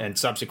 No. And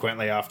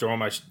subsequently, after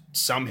almost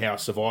somehow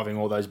surviving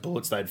all those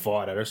bullets they'd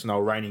fired at us, and they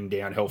were raining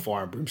down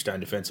hellfire and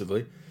brimstone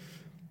defensively,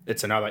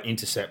 it's another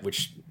intercept,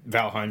 which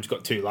Val Holmes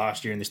got 2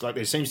 last year. And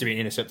there seems to be an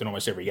intercept in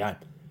almost every game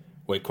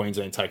where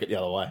Queensland take it the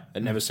other way.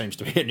 It never seems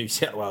to be a New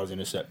South Wales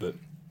intercept, but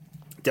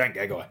Dan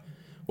Gagai,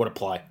 what a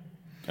play.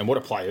 And what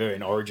a player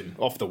in Origin,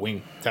 off the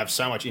wing, to have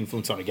so much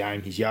influence on a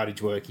game, his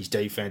yardage work, his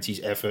defence, his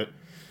effort.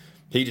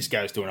 He just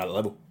goes to another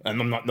level. And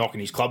I'm not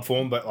knocking his club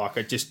form, but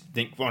I just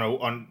think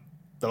on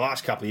the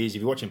last couple of years,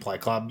 if you watch him play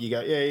club, you go,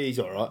 yeah, he's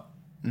all right.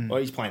 Well,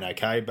 he's playing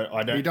okay, but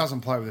I don't... He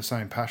doesn't play with the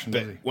same passion,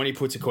 does he? When he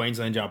puts a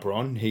Queensland jumper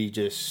on,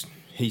 he's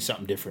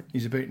something different.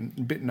 He's a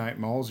bit Nate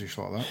Moles-ish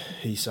like that.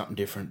 He's something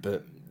different,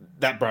 but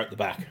that broke the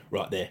back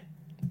right there.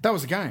 That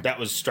was the game. That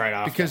was straight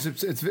after.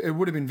 Because it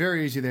would have been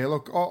very easy there.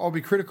 Look, I'll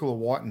be critical of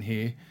Whiten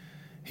here.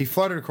 He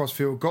floated across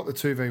field, got the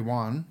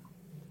 2v1,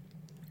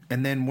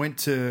 and then went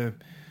to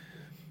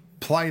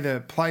play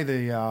the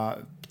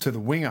to the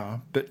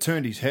winger, but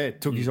turned his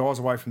head, took his eyes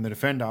away from the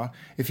defender.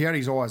 If he had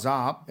his eyes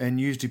up and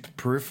used his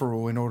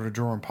peripheral in order to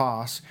draw and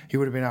pass, he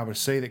would have been able to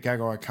see that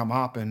Gagai had come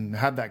up and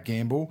had that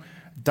gamble.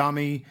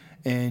 Dummy,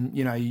 and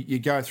you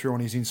go through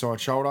on his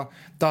inside shoulder.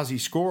 Does he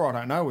score? I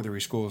don't know whether he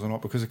scores or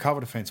not because the cover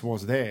defence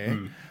was there.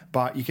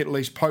 But you could at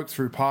least poke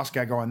through past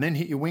Gagai and then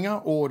hit your winger,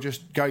 or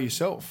just go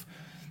yourself.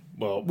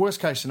 Well,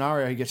 worst case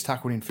scenario, he gets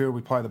tackled in field,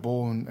 we play the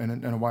ball,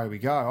 and away we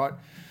go.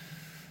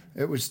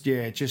 It was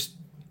just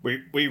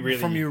we really,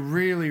 from your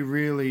really,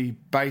 really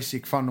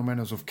basic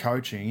fundamentals of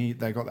coaching,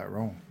 they got that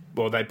wrong.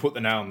 Well, they put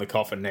the nail in the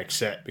coffin next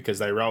set because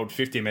they rolled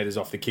 50 metres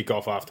off the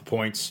kickoff after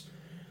points.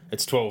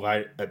 It's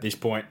 12-8 at this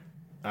point.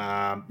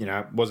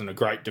 It wasn't a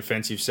great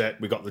defensive set.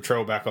 We got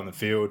Latrell back on the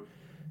field.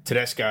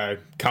 Tedesco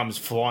comes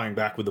flying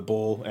back with the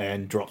ball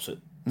and drops it.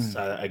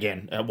 So,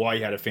 again, while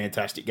he had a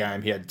fantastic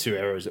game, he had 2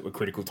 errors that were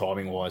critical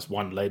timing-wise.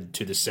 One led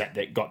to the set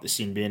that got the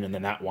sin bin, and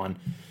then that one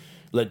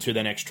led to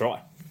the next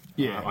try.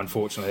 Yeah.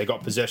 Unfortunately, they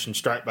got possession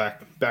straight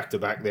back to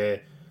back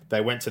there.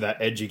 They went to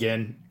that edge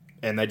again,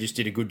 and they just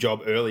did a good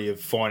job early of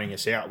finding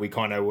us out. We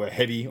kind of were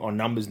heavy on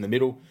numbers in the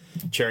middle.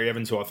 Cherry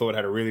Evans, who I thought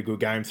had a really good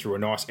game, threw a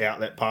nice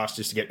outlet pass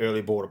just to get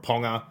early ball to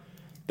Ponga.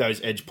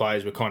 Those edge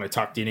players were kind of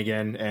tucked in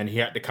again, and he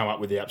had to come up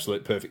with the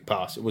absolute perfect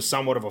pass. It was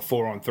somewhat of a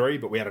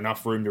 4-on-3, but we had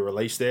enough room to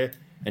release there.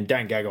 And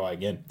Dan Gagai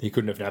again, he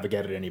couldn't have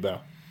navigated any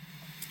better.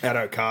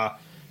 Addo Carr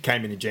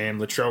came in the jam.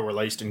 Latrell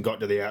released and got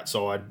to the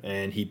outside,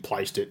 and he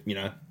placed it,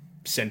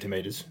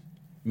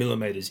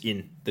 millimetres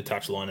in the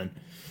touchline, and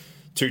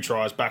 2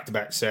 tries,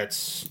 back-to-back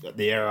sets.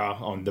 The error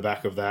on the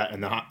back of that,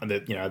 and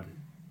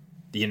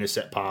the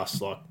intercept pass,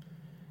 at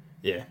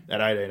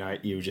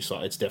 18-8, you were just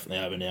like, it's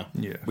definitely over now.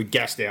 Yeah. We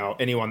gassed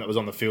out. Anyone that was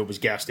on the field was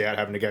gassed out,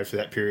 having to go through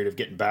that period of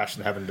getting bashed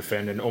and having to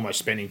defend and almost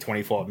spending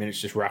 25 minutes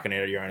just rucking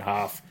out of your own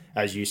half.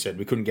 As you said,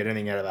 we couldn't get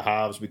anything out of the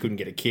halves. We couldn't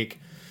get a kick.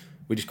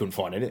 We just couldn't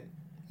find anything.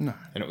 No.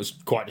 And it was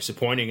quite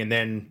disappointing. And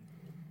then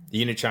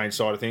the interchange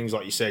side of things,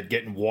 like you said,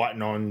 getting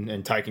Whiten on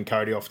and taking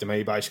Cody off to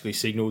me basically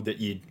signalled that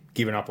you'd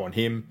given up on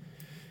him.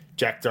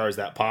 Jack throws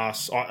that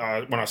pass.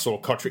 When I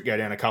saw Kotrick go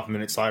down a couple of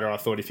minutes later, I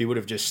thought if he would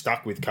have just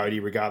stuck with Cody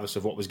regardless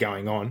of what was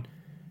going on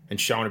and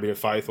shown a bit of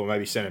faith or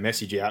maybe sent a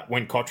message out,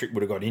 when Kotrick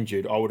would have got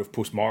injured, I would have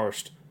pushed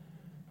Morris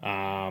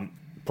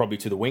probably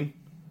to the wing,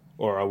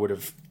 or I would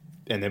have,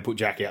 and then put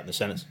Jack out in the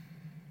centres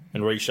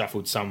and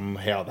reshuffled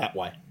somehow that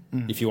way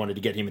if you wanted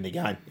to get him in the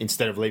game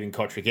instead of leaving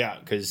Kotrick out,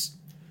 because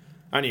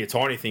only a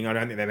tiny thing, I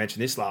don't think they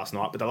mentioned this last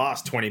night, but the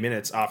last 20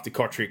 minutes after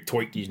Kotrick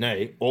tweaked his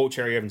knee, all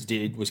Cherry Evans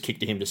did was kick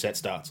to him to set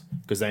starts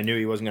because they knew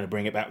he wasn't going to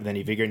bring it back with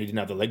any vigour and he didn't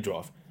have the leg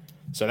drive.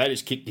 So they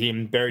just kicked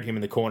him, buried him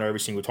in the corner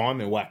every single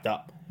time and whacked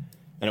up.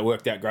 And it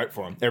worked out great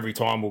for him. Every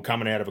time we were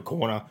coming out of a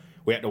corner,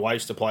 we had to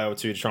waste a play or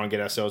two to try and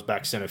get ourselves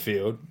back centre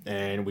field,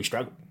 and we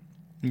struggled.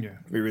 Yeah.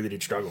 We really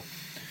did struggle.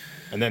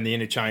 And then the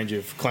interchange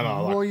of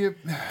Clemmer.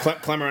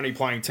 Clemmer only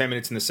playing 10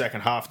 minutes in the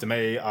second half to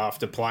me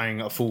after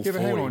playing a full 40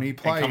 hang on, and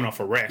coming off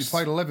a rest. He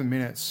played 11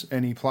 minutes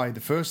and he played the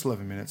first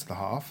 11 minutes of the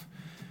half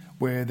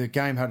where the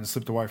game hadn't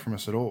slipped away from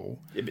us at all.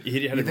 Yeah, but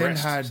he had a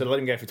rest, so let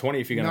him go for 20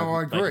 if you're going to. No,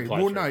 I agree.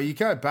 Well, no, you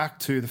go back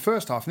to the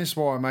first half, and this is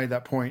why I made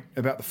that point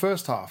about the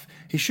first half.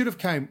 He should have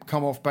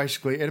come off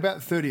basically at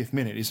about the 30th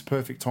minute is the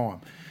perfect time.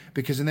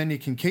 Because and then you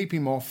can keep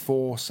him off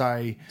for,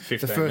 say,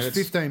 the first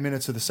 15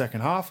 minutes of the second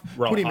half,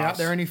 put him out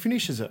there and he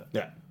finishes it.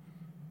 Yeah.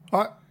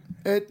 I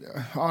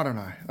don't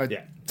know.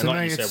 Yeah. And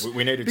like you said,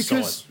 we needed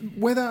size.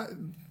 Because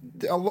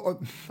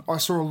I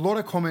saw a lot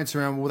of comments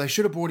around, well, they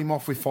should have brought him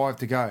off with 5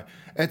 to go.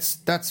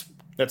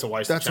 That's a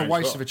waste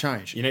of a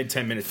change. You need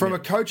 10 minutes. From a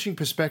coaching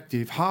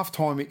perspective,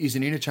 half-time is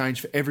an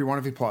interchange for every one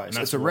of your players.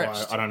 It's a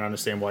rest. I don't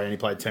understand why he only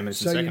played 10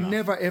 minutes in the second half. So you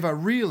never, ever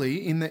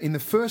really, in the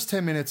first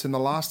 10 minutes and the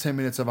last 10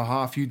 minutes of a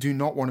half, you do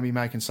not want to be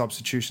making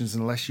substitutions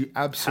unless you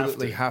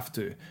absolutely have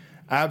to.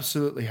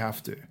 Absolutely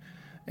have to.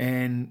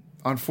 And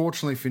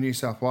unfortunately for New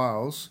South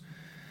Wales,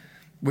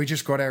 we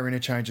just got our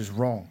interchanges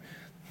wrong.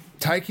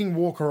 Taking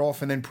Walker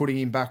off and then putting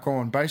him back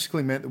on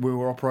basically meant that we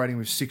were operating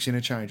with 6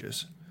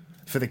 interchanges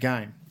for the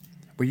game.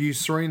 We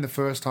used 3 in the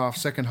first half,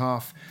 second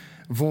half,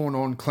 Vaughan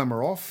on,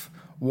 Clemmer off,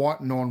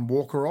 Whiten on,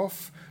 Walker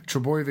off,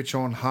 Trebojevic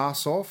on,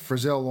 Haas off,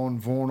 Frizzell on,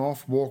 Vaughan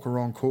off, Walker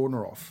on,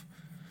 Cordner off.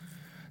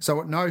 So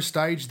at no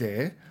stage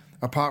there,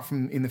 apart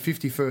from in the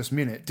 51st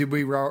minute, did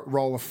we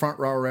roll a front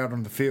rower out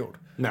on the field.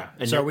 No,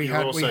 and so we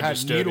had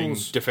disturbing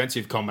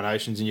defensive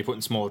combinations, and you're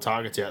putting smaller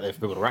targets out there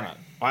for people to run at.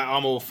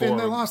 I'm all for. In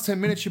the last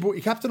 10 minutes, you brought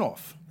your captain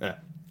off. Yeah,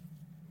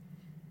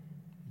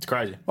 it's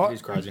crazy. It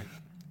is crazy.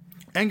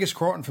 Angus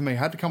Crichton for me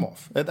had to come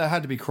off. It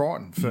had to be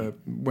Crichton for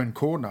when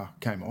Cordner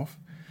came off.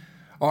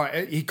 All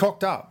right, he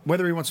cocked up,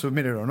 whether he wants to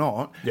admit it or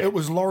not. Yeah. It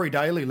was Laurie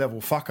Daly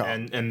level fuck up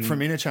and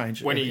from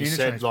interchange. When he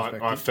said,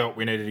 I felt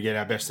we needed to get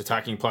our best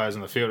attacking players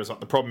on the field, it's like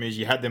the problem is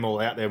you had them all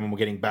out there when we're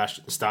getting bashed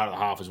at the start of the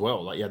half as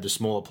well. Like you had the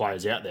smaller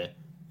players out there.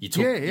 You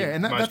took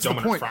and most that's the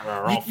dominant point. front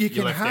rower off. You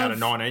You left can out a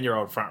have-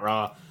 19-year-old front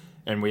rower,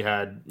 and we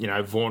had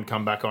Vaughan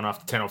come back on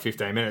after 10 or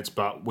 15 minutes.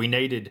 But we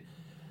needed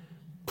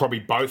probably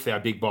both our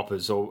big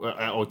boppers,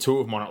 or two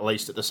of them on at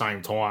least at the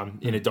same time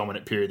in a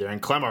dominant period there.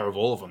 And Clemmer of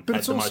all of them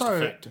had the most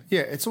effect.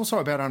 Yeah, it's also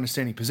about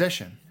understanding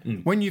possession.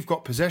 When you've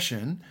got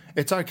possession,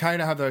 it's okay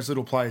to have those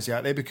little players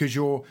out there because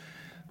you're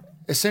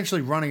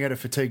essentially running out of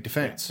fatigue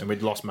defence. And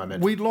we'd lost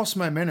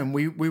momentum.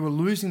 We were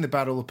losing the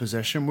battle of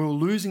possession. We were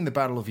losing the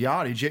battle of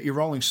yardage, yet you're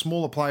rolling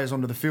smaller players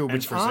onto the field,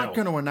 which aren't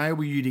going to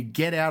enable you to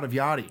get out of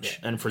yardage.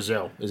 And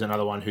Frizzell is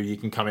another one who you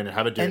can come in and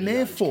have a dirty And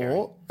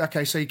therefore,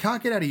 okay, so you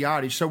can't get out of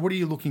yardage. So what are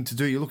you looking to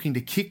do? You're looking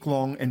to kick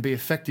long and be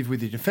effective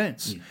with your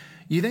defence.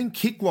 You then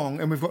kick long,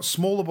 and we've got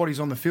smaller bodies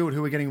on the field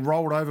who are getting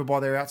rolled over by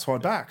their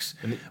outside backs.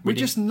 We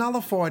just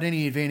nullified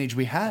any advantage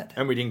we had.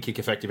 And we didn't kick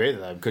effective either,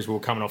 though, because we were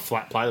coming off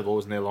flat play the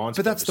balls in their lines.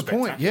 But that's the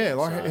point, yeah.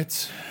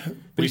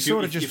 We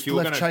sort of just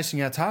left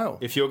chasing our tail.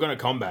 If you were going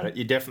to combat it,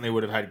 you definitely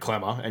would have had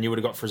Clemmer, and you would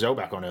have got Frizzell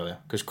back on earlier,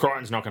 because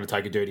Crichton's not going to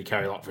take a dirty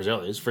carry like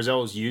Frizzell is.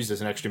 Frizzell is used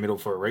as an extra middle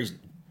for a reason.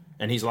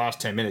 And his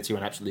last 10 minutes, he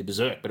went absolutely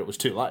berserk, but it was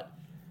too late.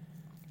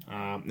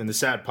 And the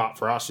sad part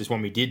for us is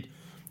when we did...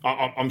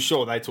 I'm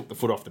sure they took the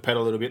foot off the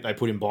pedal a little bit. They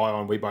put him by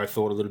on. We both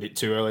thought a little bit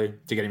too early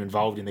to get him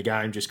involved in the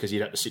game just because he'd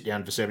have to sit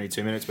down for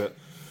 72 minutes. But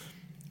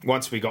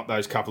once we got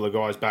those couple of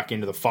guys back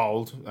into the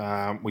fold,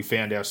 we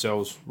found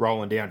ourselves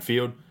rolling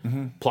downfield.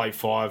 Play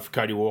 5,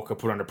 Cody Walker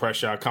put under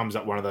pressure. Comes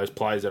up one of those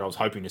plays that I was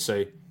hoping to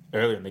see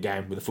earlier in the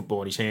game with the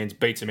football in his hands.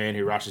 Beats a man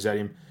who rushes at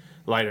him.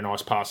 Laid a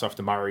nice pass off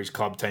to Murray's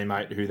club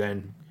teammate who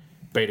then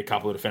beat a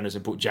couple of defenders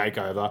and put Jake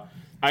over.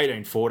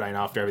 18-14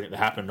 after everything that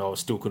happened, I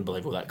still couldn't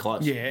believe all that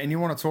close. Yeah, and you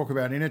want to talk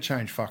about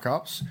interchange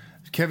fuck-ups.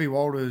 Kevy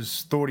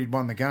Walters thought he'd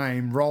won the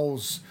game,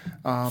 rolls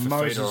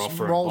Moses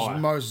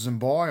and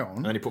Bai on.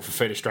 And then he put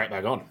Fafita straight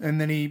back on.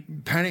 And then he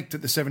panicked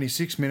at the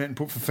 76th minute and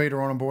put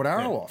Fafita on and brought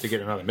Arrow off. To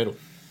get another middle.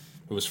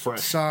 It was fresh.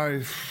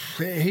 So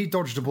he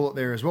dodged a bullet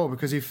there as well,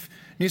 because if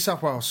New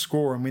South Wales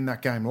score and win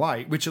that game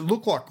late, which it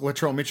looked like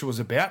Latrell Mitchell was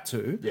about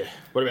to... Yeah,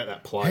 what about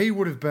that play? He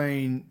would have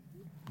been...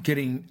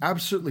 getting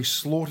absolutely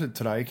slaughtered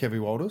today, Kevy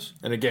Walters.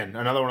 And again,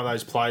 another one of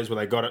those plays where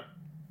they got it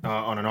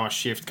on a nice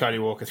shift. Cody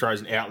Walker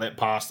throws an outlet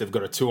pass. They've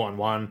got a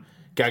 2-on-1.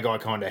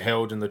 Gagai kind of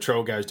held, and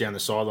Latrell goes down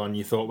the sideline.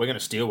 You thought, we're going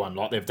to steal one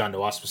like they've done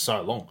to us for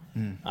so long.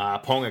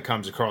 Ponga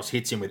comes across,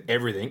 hits him with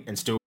everything, and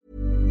still...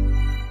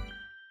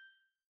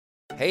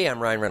 Hey, I'm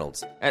Ryan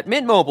Reynolds. At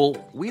Mint Mobile,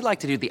 we like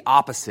to do the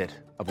opposite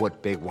of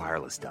what Big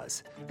Wireless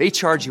does. They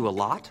charge you a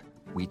lot.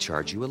 We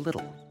charge you a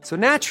little. So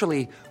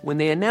naturally, when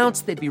they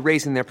announced they'd be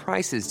raising their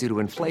prices due to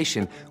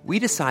inflation, we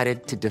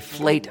decided to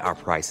deflate our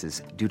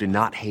prices due to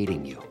not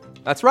hating you.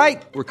 That's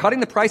right. We're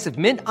cutting the price of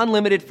Mint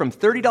Unlimited from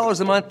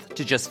 $30 a month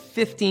to just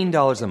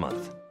 $15 a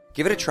month.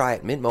 Give it a try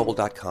at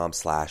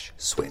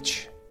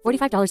mintmobile.com/switch.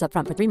 $45 up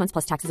front for 3 months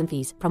plus taxes and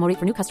fees. Promo rate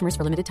for new customers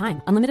for limited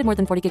time. Unlimited more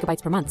than 40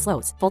 gigabytes per month.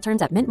 Slows full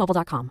terms at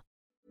mintmobile.com.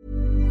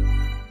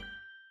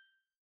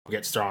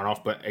 Gets thrown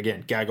off, but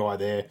again, Gagai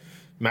there,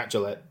 Matt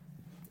Gillette.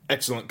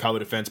 Excellent cover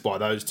defence by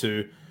those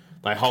two.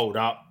 They hold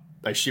up.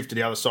 They shift to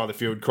the other side of the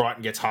field.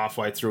 Crichton gets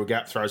halfway through a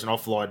gap, throws an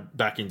offload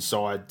back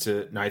inside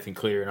to Nathan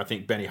Cleary, and I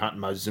think Benny Hunt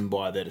and Moses Zimbye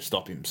are there to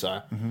stop him.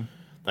 So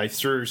they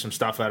threw some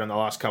stuff out in the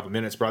last couple of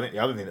minutes. But I think the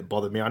other thing that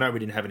bothered me, I know we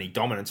didn't have any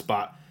dominance,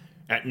 but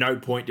at no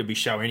point did we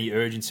show any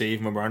urgency,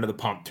 even when we're under the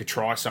pump, to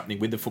try something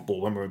with the football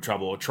when we're in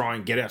trouble, or try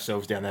and get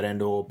ourselves down that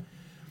end, or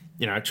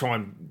try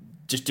and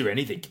just do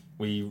anything.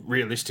 We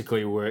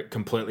realistically were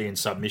completely in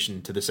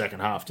submission to the second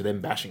half, to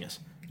them bashing us.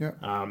 Yeah.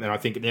 And I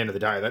think at the end of the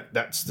day,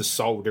 that's the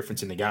sole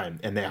difference in the game,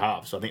 and their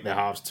halves. I think their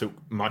halves took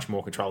much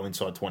more control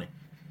inside 20.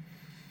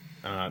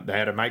 They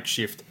had a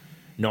makeshift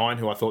 9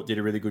 who I thought did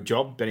a really good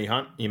job. Benny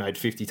Hunt, he made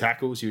 50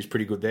 tackles. He was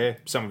pretty good there.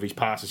 Some of his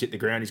passes hit the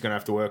ground. He's going to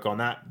have to work on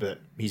that. But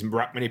his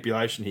ruck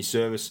manipulation, his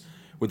service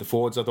with the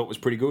forwards, I thought was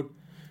pretty good.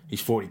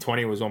 His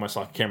 40-20 was almost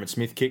like a Cameron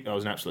Smith kick. That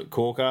was an absolute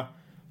corker.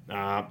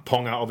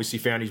 Ponga obviously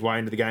found his way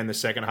into the game in the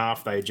second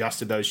half. They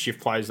adjusted those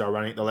shift plays they were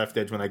running at the left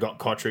edge when they got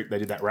Kotrick. They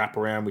did that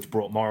wraparound, which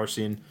brought Morris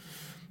in.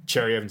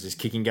 Cherry Evans'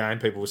 kicking game,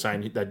 people were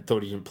saying they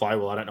thought he didn't play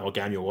well. I don't know what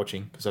game you're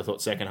watching, because I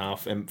thought second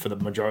half, and for the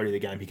majority of the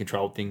game, he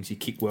controlled things. He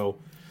kicked well,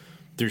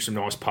 threw some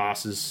nice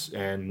passes,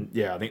 and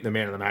yeah, I think the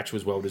man of the match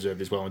was well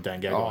deserved as well in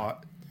Dan Gagai. Oh,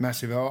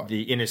 massive.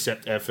 The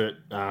intercept effort,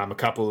 a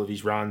couple of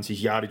his runs,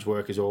 his yardage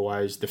work as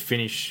always, the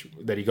finish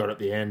that he got at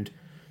the end,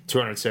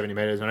 270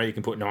 metres. I know you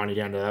can put 90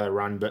 down to that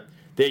run, but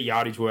their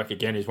yardage work,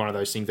 again, is one of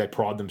those things they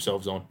pride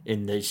themselves on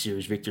in these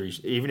series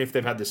victories. Even if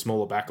they've had the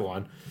smaller back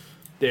line,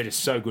 they're just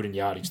so good in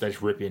yardage. They just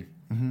rip in.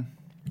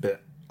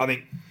 But I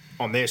think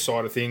on their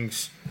side of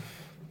things,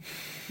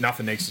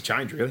 nothing needs to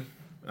change, really.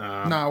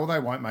 No, well, they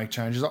won't make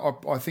changes.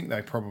 I think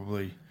they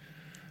probably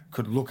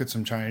could look at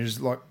some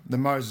changes. Like the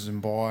Moses and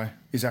Bai,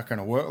 is that going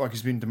to work? Like,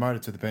 he's been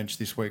demoted to the bench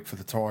this week for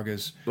the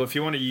Tigers. Well, if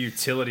you want a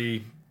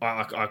utility,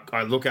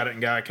 I look at it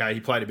and go, okay, he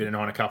played a bit of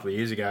 9 a couple of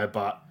years ago,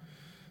 but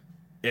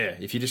yeah,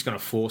 if you're just going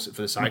to force it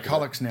for the sake of it.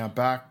 McCulloch's now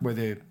back,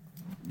 whether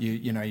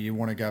you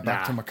want to go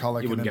back to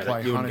McCulloch and then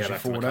play Hunt as your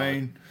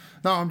 14.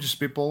 No, I'm just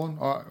spitballing.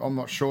 I'm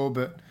not sure,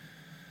 but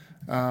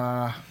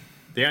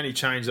The only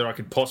change that I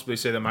could possibly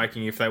see them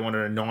making if they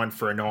wanted a 9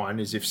 for a 9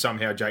 is if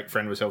somehow Jake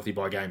Friend was healthy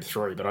by game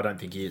 3, but I don't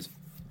think he is.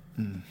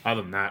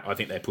 Other than that, I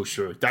think they pushed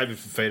through. David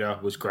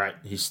Fifita was great,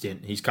 his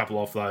stint. His couple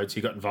offloads,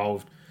 he got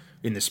involved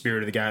in the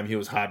spirit of the game. He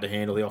was hard to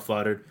handle, he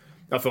offloaded.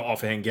 I thought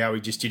Offahan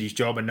Gowie just did his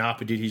job, and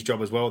Napa did his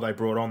job as well. They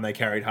brought on, they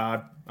carried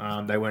hard.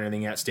 They weren't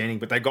anything outstanding,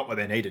 but they got what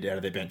they needed out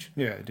of their bench.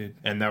 Yeah, it did.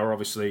 And they were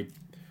obviously,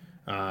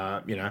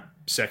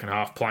 second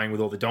half playing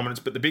with all the dominance.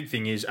 But the big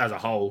thing is, as a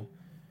whole,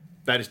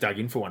 they just dug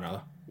in for one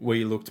another.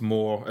 We looked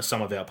more as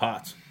some of our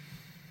parts.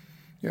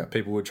 Yeah.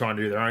 People were trying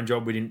to do their own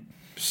job. We didn't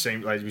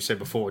seem, as we said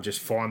before, just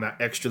find that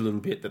extra little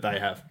bit that they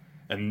have.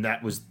 And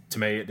that was, to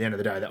me, at the end of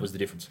the day, that was the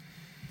difference.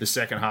 The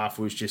second half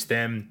was just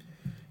them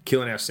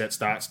killing our set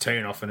starts,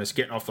 teeing off and us,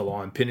 getting off the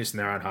line, pinning us in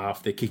their own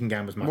half. Their kicking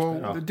game was much better.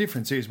 Well, the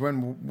difference is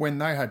when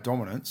they had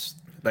dominance,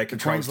 They the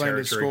controlled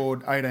Queenslanders territory.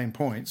 scored 18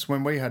 points.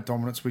 When we had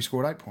dominance, we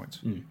scored 8 points.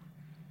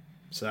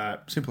 So,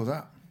 Simple as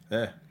that.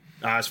 yeah.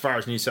 As far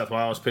as New South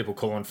Wales, people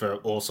calling for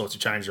all sorts of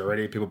changes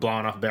already. People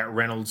blowing up about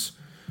Reynolds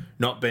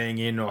not being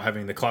in or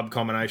having the club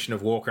combination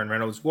of Walker and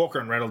Reynolds. Walker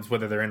and Reynolds,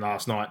 whether they're in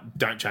last night,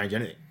 don't change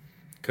anything.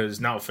 Because,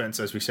 no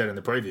offence, as we said in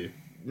the preview,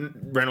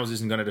 Reynolds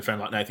isn't going to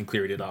defend like Nathan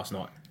Cleary did last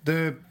night.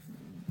 The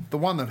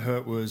one that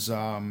hurt was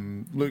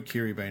Luke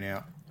Keary being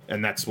out.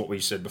 And that's what we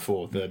said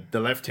before. The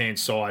left-hand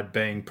side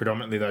being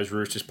predominantly those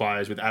Roosters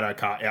players with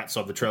Addo-Carr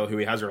outside the trail who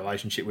he has a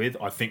relationship with.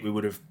 I think we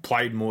would have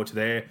played more to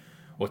there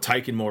or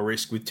taken more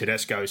risk with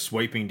Tedesco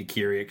sweeping to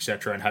Keary,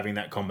 etc., and having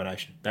that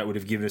combination. That would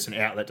have given us an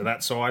outlet to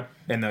that side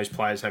and those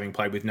players having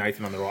played with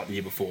Nathan on the right the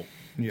year before.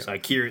 Yeah. So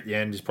Keary at the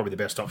end is probably the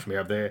best option we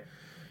have there.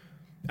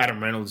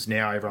 Adam Reynolds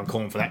now, everyone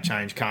calling for that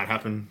change, can't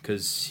happen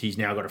because he's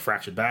now got a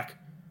fractured back.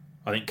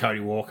 I think Cody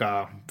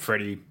Walker,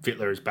 Freddie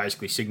Fittler has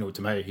basically signalled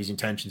to me his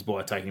intentions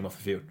by taking him off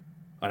the field.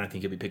 I don't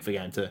think he'll be picked for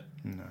game 2.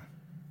 No.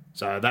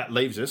 So that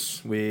leaves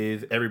us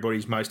with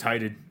everybody's most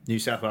hated New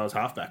South Wales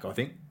halfback, I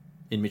think,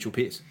 in Mitchell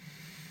Pearce.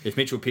 If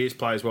Mitchell Pearce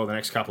plays well the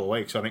next couple of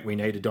weeks, I think we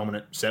need a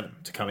dominant 7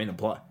 to come in and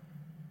play.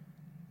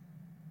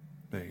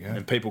 There you go.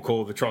 And people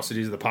call the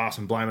atrocities of the past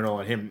and blame it all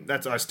on him.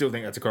 I still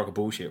think that's a crock of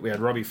bullshit. We had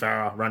Robbie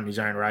Farah running his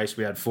own race.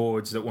 We had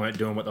forwards that weren't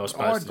doing what they were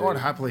supposed to do. I'd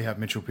happily have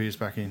Mitchell Pearce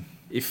back in.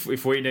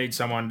 If we need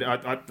someone,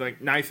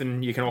 like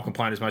Nathan, you can all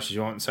complain as much as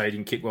you want and say he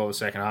didn't kick well the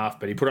second half,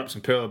 but he put up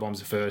some perler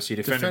bombs at first. He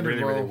defended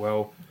really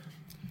well.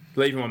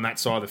 Leave him on that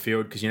side of the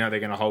field because you know they're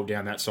going to hold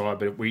down that side.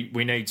 But we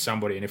need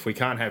somebody, and if we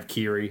can't have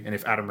Keary, and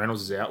if Adam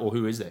Reynolds is out, well,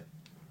 who is there?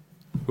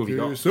 Who have you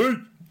got?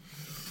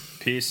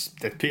 Pearce.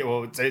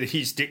 Well, it's either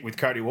he stick with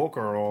Cody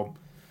Walker or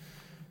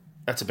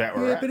that's about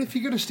where we're at. But if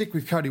you're going to stick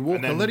with Cody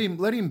Walker, then-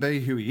 let him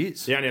be who he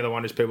is. The only other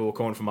one is people were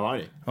calling for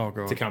Maloney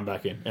God. to come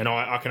back in. And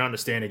I can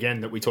understand,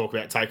 again, that we talk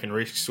about taking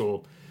risks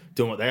or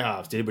doing what their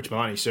halves did, which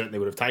Maloney certainly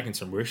would have taken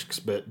some risks,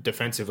 but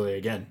defensively,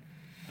 again,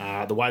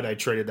 the way they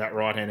treated that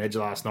right-hand edge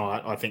last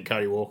night, I think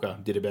Cody Walker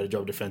did a better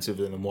job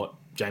defensively than what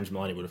James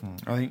Maloney would have.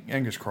 I think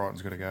Angus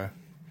Crichton's got to go.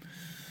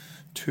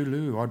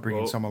 Tulu, I'd bring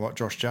in someone like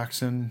Josh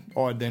Jackson.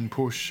 I'd then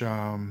push Jake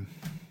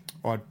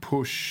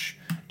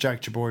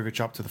Jabojevic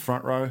up to the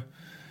front row.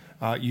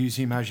 Use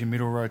him as your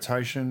middle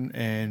rotation,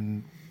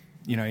 and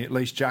at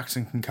least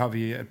Jackson can cover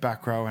you at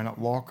back row and at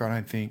lock. I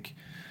don't think.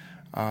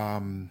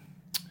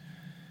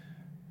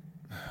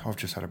 I've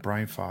just had a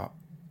brain fart.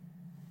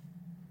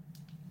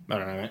 I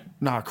don't know, mate.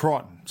 No,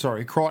 Crichton.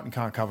 Sorry, Crichton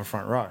can't cover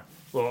front row.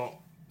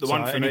 Well, the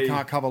one for and me, he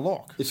can't cover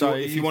lock.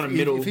 if you want a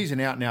middle, if he's an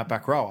out and out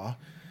back rower,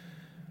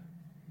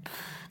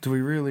 do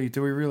we really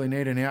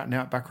need an out and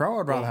out back row?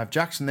 I'd rather have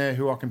Jackson there,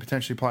 who I can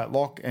potentially play at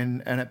lock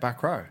and at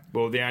back row.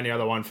 well, the only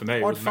other one for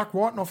me I'd fuck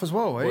Whiten off as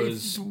well.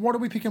 was- What are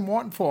we picking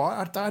Whiten for?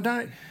 I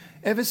don't.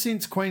 Ever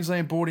since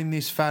Queensland brought in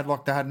this fad,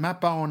 like they had Matt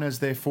Bowen as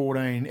their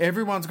 14,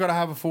 everyone's got to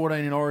have a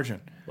 14 in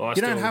Origin. Well,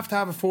 you don't have to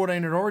have a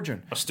 14 at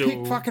Origin.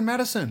 Pick fucking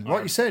Madison,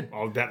 like you said.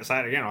 I was about to say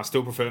it again. I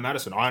still prefer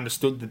Madison. I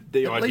understood the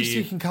idea. At least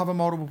you can cover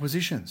multiple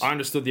positions. I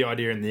understood the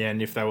idea in the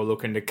end if they were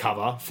looking to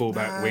cover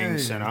fullback, wing,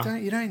 centre.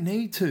 You don't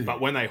need to. But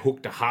when they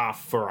hooked a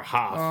half for a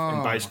half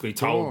and basically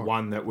told God.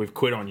 one that we've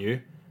quit on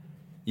you,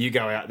 you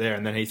go out there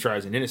and then he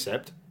throws an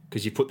intercept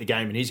because you put the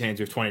game in his hands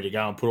with 20 to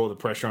go and put all the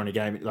pressure on the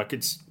game. Like,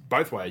 it's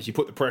both ways. You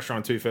put the pressure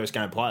on 2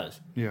 first-game players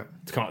Yeah.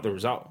 to come up with the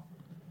result.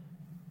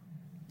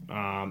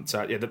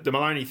 The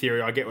Maloney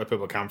theory, I get where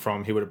people come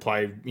from. He would have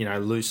played,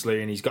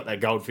 loosely, and he's got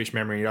that goldfish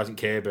memory and he doesn't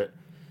care, but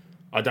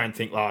I don't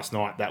think last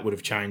night that would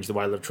have changed the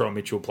way Latrell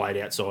Mitchell played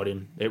outside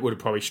him. It would have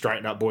probably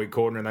straightened up Boyd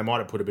Cordner, and they might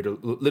have put a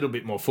little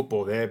bit more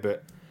football there,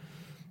 but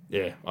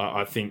yeah,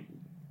 I think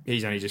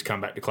he's only just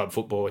come back to club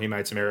football. He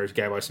made some errors,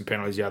 gave away some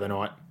penalties the other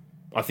night.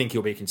 I think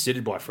he'll be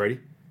considered by Freddie,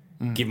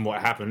 given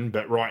what happened.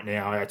 But right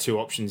now, our 2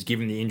 options,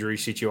 given the injury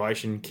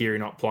situation, Keary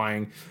not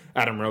playing,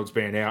 Adam Reynolds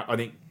being out, I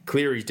think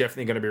Cleary's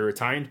definitely going to be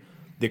retained.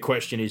 The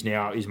question is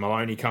now, is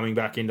Maloney coming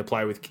back in to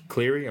play with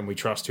Cleary, and we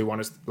trust who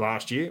won us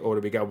last year, or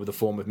do we go with the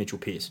form of Mitchell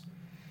Pearce?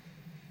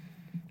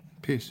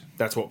 Pearce.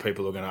 That's what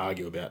people are going to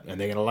argue about, and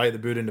they're going to lay the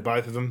boot into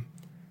both of them.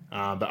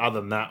 But other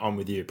than that, I'm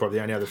with you. Probably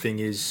the only other thing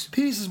is...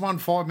 Pearce has won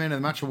 5 Man of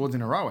the Match awards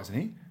in a row, hasn't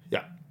he?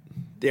 Yeah.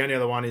 The only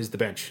other one is the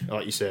bench,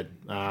 like you said.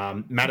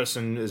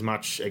 Madison, as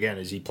much, again,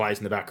 as he plays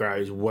in the back row,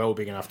 is well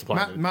big enough to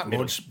play in the Matt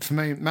middle. Lodge, for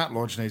me, Matt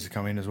Lodge needs to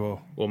come in as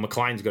well. Well,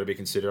 McLean's got to be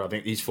considered. I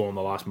think he's formed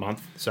the last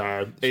month.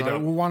 So either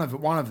one of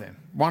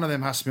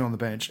them has to be on the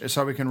bench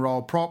so we can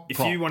roll prop. If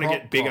you want to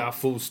get bigger,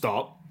 full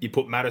stop, you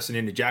put Madison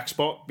into Jack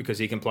spot because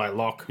he can play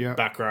lock,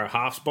 back row,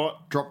 half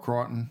spot. Drop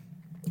Crichton,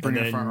 bring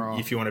in the front row.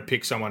 If you want to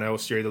pick someone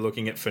else, you're either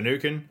looking at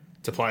Finucane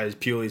to play as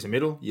purely as a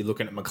middle, you're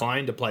looking at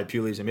McLean to play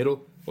purely as a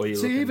middle, or you're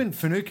looking... even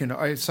Finucane,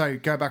 I say,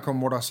 go back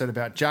on what I said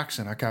about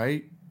Jackson,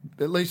 okay?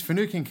 At least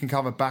Finucane can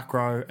cover back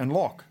row and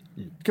lock.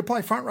 He can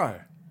play front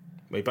row.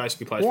 He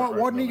basically plays front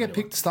row. Why didn't he get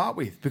picked to start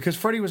with? Because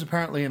Freddie was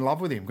apparently in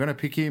love with him, going to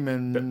pick him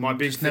and but my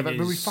big thing but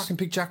we fucking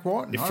picked Jack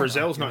White. If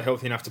Frizzell's not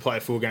healthy enough to play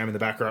a full game in the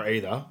back row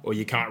either, or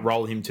you can't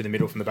roll him to the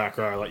middle from the back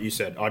row, like you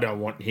said, I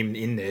don't want him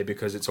in there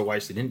because it's a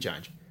wasted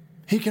interchange.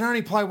 He can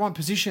only play one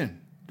position.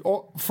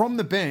 From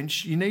the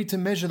bench, you need to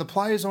measure the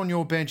players on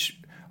your bench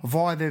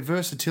via their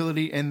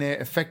versatility and their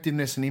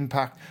effectiveness and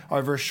impact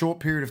over a short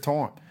period of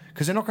time.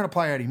 Because they're not going to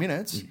play 80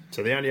 minutes.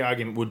 So the only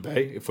argument would be,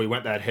 if we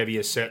went that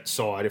heavier set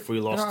side, if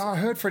we lost... I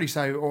heard Freddie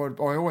say, I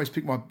always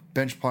pick my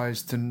bench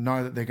players to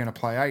know that they're going to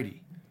play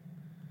 80.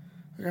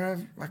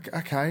 Like,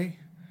 okay,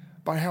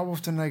 but how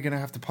often are they going to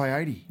have to play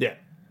 80? Yeah.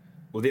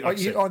 Well,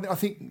 I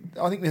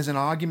think there's an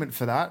argument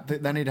for that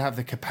they need to have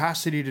the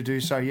capacity to do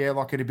so. Yeah,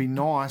 like it'd be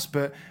nice,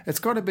 but it's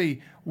got to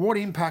be what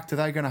impact are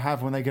they going to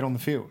have when they get on the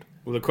field?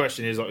 Well, the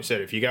question is, like I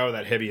said, if you go with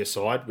that heavier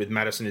side with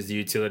Madison as the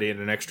utility and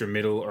an extra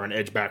middle or an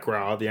edge back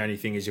row, the only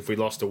thing is if we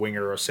lost a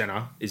winger or a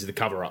centre is the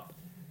cover up.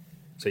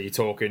 So you're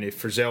talking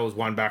if Frizzell's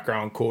one back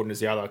row and Corden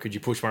is the other, could you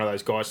push one of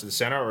those guys to the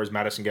centre, or does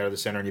Madison go to the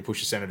centre and you push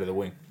the centre to the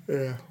wing?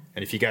 Yeah.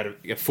 And if you go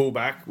to a full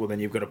back, well, then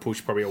you've got to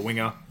push probably a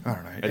winger. I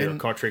don't know. Either a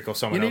Kotrick or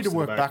someone else. You need to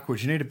work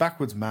backwards. You need a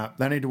backwards map.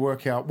 They need to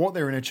work out what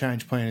their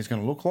interchange plan is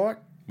going to look like.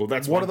 Well,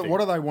 that's what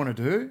do they want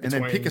to do, and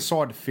then pick a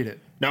side to fit it.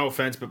 No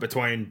offence, but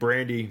between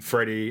Brandy,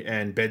 Freddie,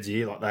 and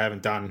Bedsy, like they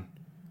haven't done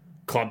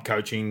club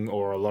coaching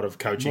or a lot of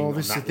coaching on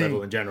that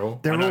level in general.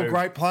 They're all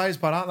great players,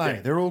 but aren't they?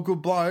 Yeah. They're all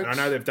good blokes. And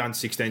I know they've done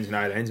 16s and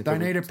 18s. They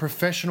need a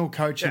professional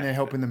coach and they're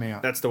helping them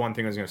out. That's the one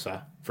thing I was going to say.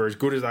 For as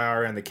good as they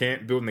are around the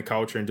camp, building the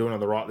culture and doing all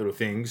the right little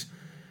things,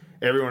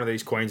 every one of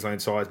these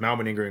Queensland sides,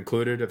 Melbourne Ingram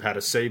included, have had a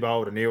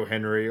Seabold, a Neil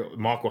Henry,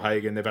 Michael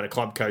Hagan. They've had a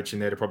club coach in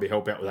there to probably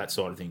help out with that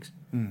side of things.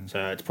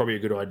 So it's probably a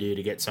good idea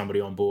to get somebody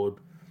on board.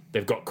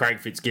 They've got Craig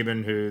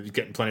Fitzgibbon, who's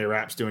getting plenty of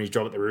raps doing his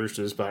job at the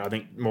Roosters, but I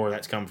think more of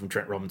that's come from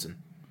Trent Robinson.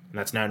 And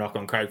that's no knock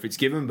on Craig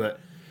Fitzgibbon, but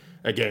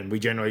again, we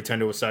generally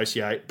tend to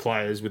associate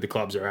players with the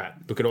clubs they're at.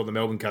 Look at all the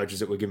Melbourne coaches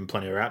that were given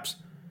plenty of raps.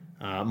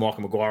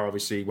 Michael Maguire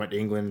obviously went to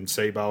England, and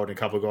Seabold and a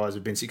couple of guys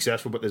have been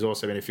successful, but there's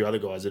also been a few other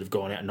guys that have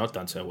gone out and not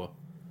done so well.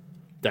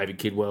 David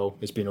Kidwell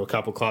has been to a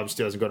couple of clubs,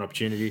 still hasn't got an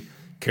opportunity.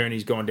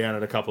 Kearney's gone down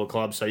at a couple of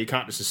clubs, so you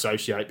can't just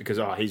associate because,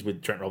 he's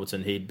with Trent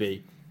Robertson, he'd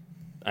be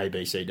A,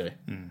 B, C, D.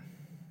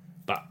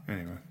 But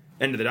anyway,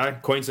 end of the day,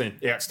 Queensland,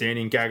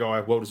 outstanding.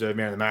 Gagai, well-deserved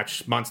man of the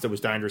match. Munster was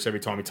dangerous every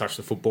time he touched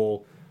the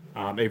football,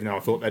 even though I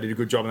thought they did a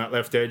good job on that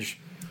left edge.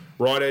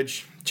 Right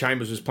edge,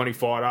 Chambers was plenty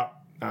fired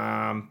up.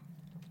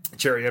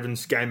 Cherry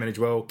Evans, game managed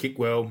well, kicked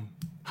well.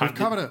 We've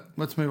covered it.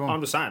 Let's move on.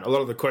 I'm just saying, a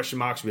lot of the question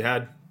marks we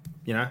had,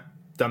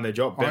 done their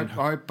job. I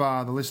hope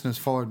the listeners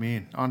followed me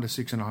in, under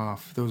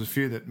 6.5. There was a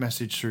few that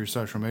messaged through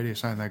social media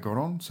saying they got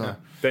on. So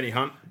Benny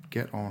Hunt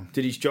get on.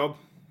 Did his job.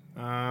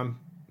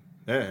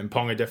 And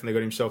Ponga definitely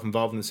got himself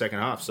involved in the second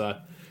half. So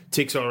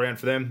ticks all around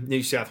for them.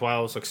 New South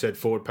Wales, like I said,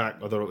 forward pack,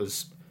 I thought it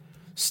was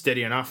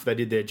steady enough. They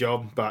did their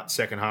job, but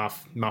second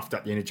half muffed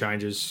up the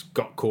interchanges,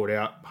 got caught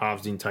out,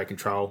 halves didn't take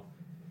control,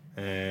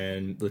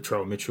 and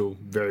Latrell Mitchell,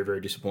 very,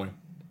 very disappointing.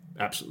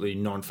 Absolutely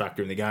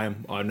non-factor in the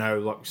game. I know,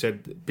 like I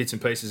said, bits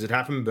and pieces had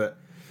happened, but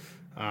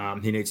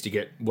he needs to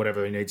get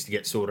whatever he needs to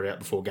get sorted out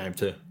before game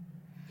 2,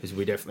 because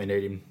we definitely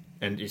need him,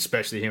 and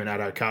especially him and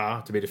Addo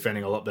Carr, to be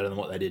defending a lot better than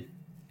what they did,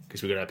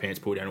 because we got our pants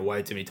pulled down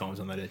way too many times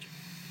on that edge.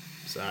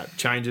 So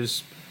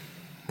changes,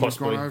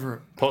 possibly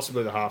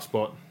the half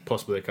spot,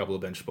 possibly a couple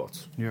of bench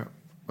spots. Yeah,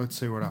 let's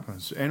see what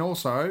happens. And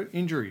also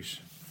injuries.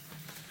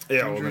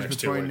 Yeah, injuries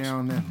between now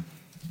and then.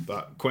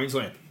 But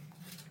Queensland,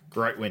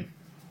 great win.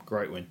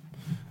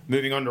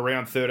 Moving on to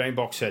round 13,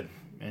 Boxhead,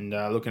 and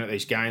looking at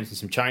these games and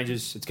some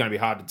changes. It's going to be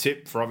hard to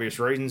tip for obvious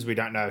reasons. We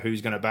don't know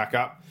who's going to back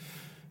up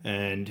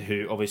and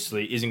who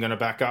obviously isn't going to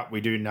back up. We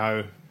do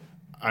know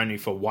only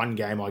for one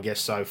game, I guess,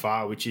 so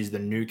far, which is the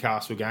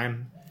Newcastle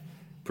game.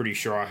 Pretty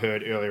sure I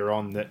heard earlier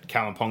on that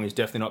Callum Pong is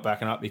definitely not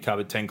backing up. He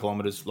covered 10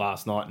 kilometres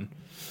last night and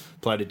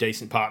played a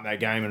decent part in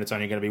that game, and it's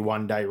only going to be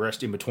 1 day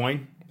rest in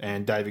between.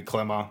 And David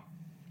Clemmer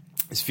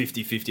is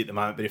 50-50 at the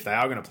moment, but if they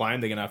are going to play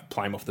him, they're going to have to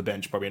play him off the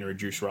bench, probably in a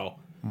reduced role.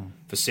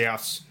 For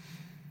Souths,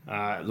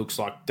 it looks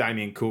like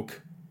Damien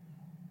Cook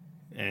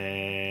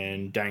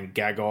and Dane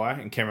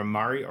Gagai and Cameron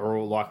Murray are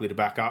all likely to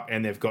back up,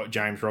 and they've got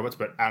James Roberts,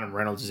 but Adam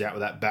Reynolds is out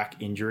with that back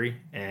injury,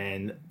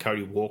 and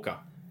Cody Walker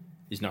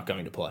is not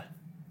going to play.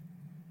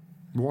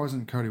 Why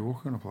isn't Cody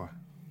Walker going to play?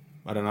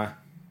 I don't know.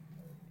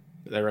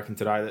 But they reckon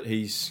today that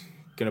he's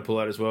going to pull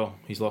out as well.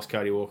 He's lost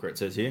Cody Walker, it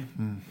says here.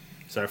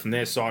 So from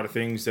their side of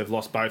things, they've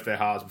lost both their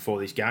halves before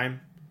this game.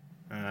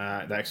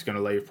 That's going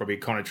to leave probably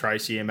Connor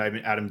Tracy and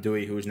maybe Adam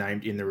Dewey, who was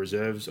named in the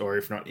reserves, or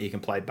if not, he can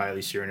play Bailey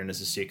Sirinen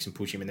as a 6 and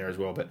push him in there as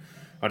well. But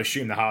I'd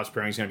assume the halves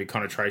pairing is going to be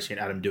Connor Tracy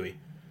and Adam Dewey.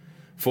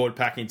 Forward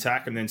pack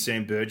intact, and then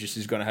Sam Burgess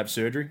is going to have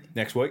surgery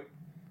next week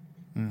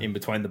in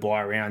between the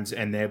bye rounds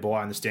and their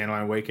bye and the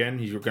standalone weekend.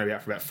 He's going to be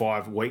out for about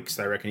 5 weeks.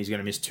 They reckon he's going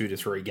to miss 2 to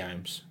 3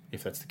 games,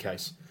 if that's the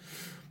case.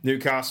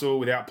 Newcastle,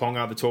 without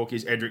Ponga, the talk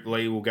is Edric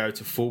Lee will go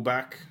to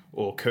fullback,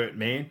 or Kurt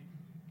Mann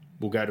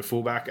will go to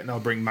fullback, and they'll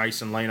bring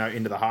Mason Lino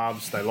into the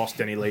halves. They lost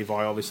Denny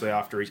Levi, obviously,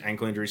 after his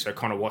ankle injury, so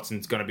Connor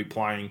Watson's going to be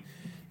playing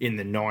in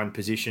the 9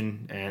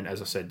 position. And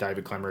as I said,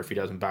 David Klemmer, if he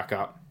doesn't back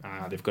up,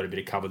 they've got a bit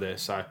of cover there.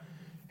 So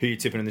who are you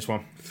tipping in this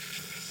one?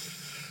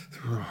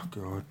 Oh,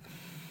 God.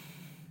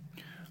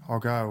 I'll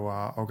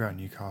go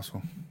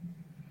Newcastle.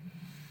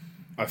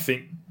 I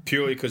think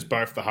purely because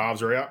both the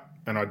halves are out,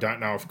 and I don't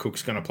know if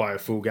Cook's going to play a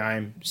full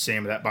game.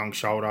 Sam with that bung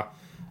shoulder.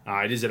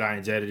 It is at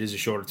ANZ. It is a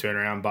shorter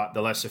turnaround, but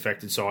the less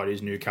affected side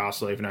is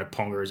Newcastle, even though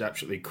Ponga is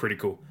absolutely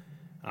critical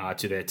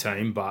to their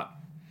team. But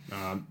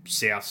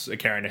Souths are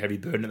carrying a heavy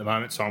burden at the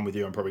moment, so I'm with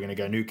you. I'm probably going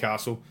to go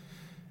Newcastle.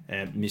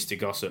 And Mr.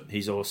 Gossip,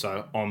 he's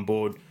also on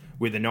board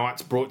with the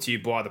Knights, brought to you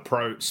by the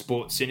Pro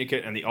Sports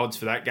Syndicate, and the odds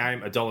for that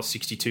game,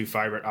 $1.62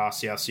 favourite are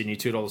South Sydney,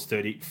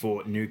 $2.30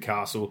 for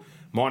Newcastle,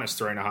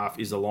 -3.5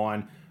 is the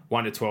line,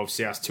 1 to 12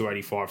 South,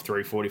 285,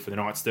 340 for the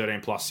Knights,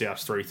 13 plus South,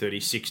 $3.30,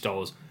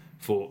 $6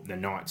 for the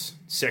Knights.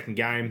 Second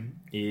game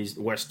is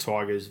the West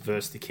Tigers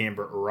versus the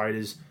Canberra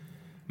Raiders.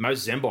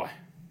 Moses Zembai,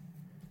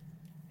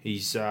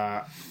 he's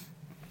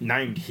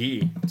named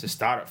here to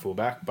start at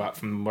fullback, but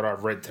from what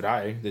I've read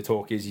today, the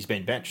talk is he's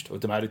been benched or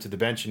demoted to the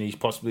bench, and he's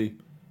possibly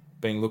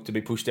being looked to be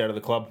pushed out of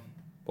the club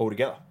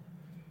altogether.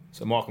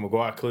 So Michael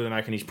Maguire clearly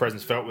making his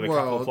presence felt with a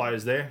couple of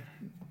players there.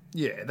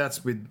 Yeah,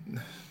 that's with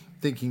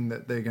thinking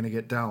that they're going to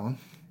get Dallin.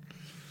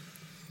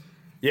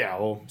 Yeah,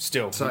 well,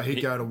 still. So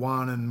he'd go to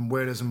 1, and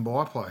where does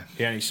Mbai play?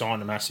 He only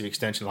signed a massive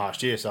extension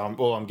last year, so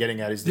all I'm getting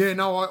at is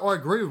I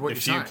agree with what you're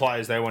saying. The few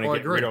players they want to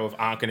get rid of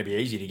aren't going to be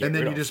easy to get rid of.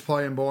 And then you just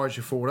play Mbai as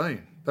your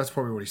 14. That's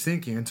probably what he's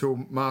thinking until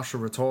Marshall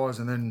retires,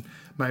 and then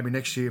maybe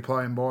next year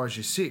play Mbai as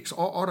your 6.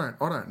 I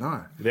don't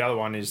know. The other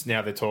one is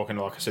now they're talking,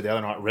 like I said the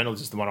other night,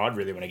 Reynolds is the one I'd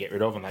really want to get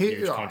rid of on that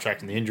huge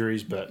contract and the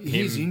injuries. But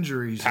his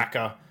injuries,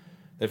 Packer,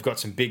 they've got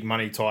some big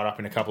money tied up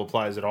in a couple of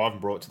players that I've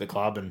brought to the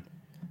club, and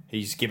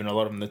he's given a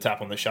lot of them the tap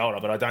on the shoulder.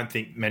 But I don't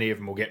think many of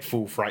them will get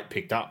full freight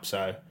picked up.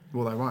 So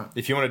well, they won't.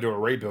 If you want to do a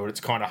rebuild, it's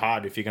kind of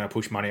hard if you're going to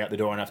push money out the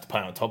door and have to pay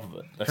on top of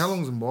it. How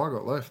long's Mbai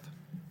got left?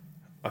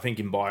 I think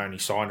Mbai only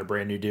signed a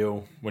brand new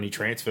deal when he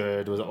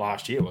transferred. Was it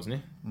last year, wasn't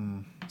he?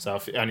 Mm.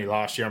 So only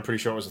last year, I'm pretty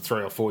sure it was a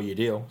 3 or 4 year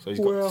deal. So he's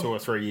got 2 or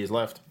 3 years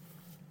left.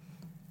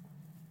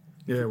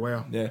 Yeah,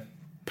 wow. Yeah.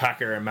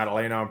 Packer and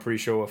Madalena, I'm pretty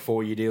sure, are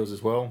 4 year deals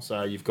as well.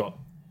 So you've got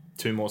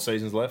 2 more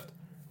seasons left.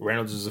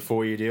 Reynolds is a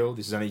 4 year deal.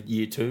 This is only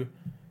year 2.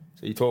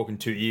 So you're talking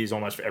 2 years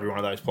almost for every one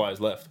of those players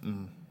left.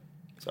 Mm.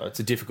 So it's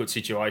a difficult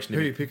situation.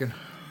 Who are you picking?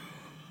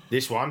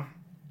 This one.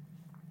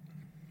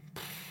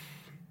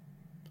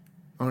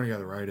 I'm going to go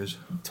the Raiders.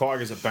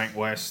 Tigers at Bank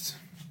West.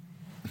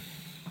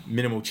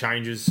 Minimal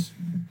changes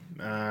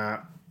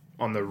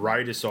on the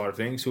Raiders side of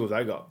things. Who have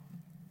they got?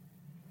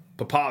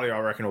 Papali, I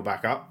reckon, will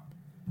back up.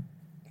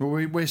 Well,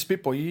 we're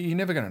spitball. You're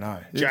never going to know.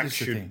 Jack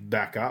should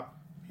back up.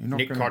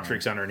 Nick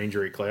Kotrick's under an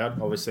injury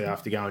cloud, obviously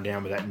after going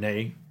down with that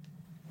knee.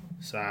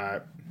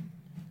 So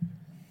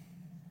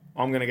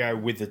I'm going to go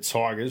with the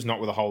Tigers, not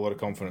with a whole lot of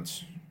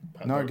confidence.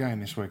 No game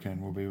this weekend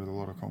will be with a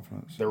lot of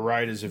confidence. The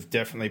Raiders have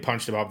definitely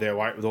punched above their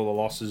weight with all the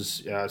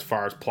losses as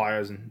far as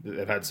players that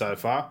they've had so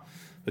far.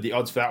 But the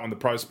odds for that one, the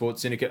Pro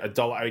Sports Syndicate,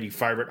 $1.80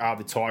 favourite are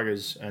the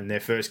Tigers, and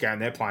their first game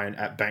they're playing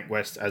at Bank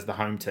West as the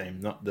home team,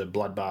 not the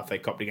bloodbath they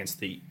copped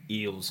against the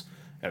Eels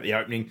at the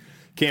opening.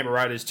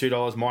 Canberra Raiders, $2,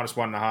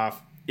 -1.5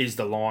 is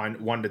the line.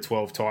 1 to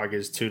 12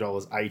 Tigers,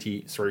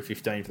 $2.80,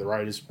 $3.15 for the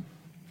Raiders.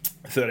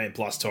 13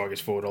 plus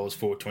Tigers, $4,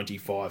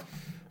 $4.25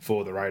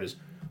 for the Raiders.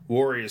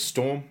 Warriors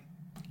Storm.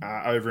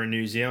 Over in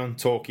New Zealand,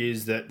 talk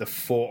is that the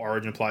 4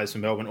 Origin players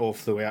from Melbourne all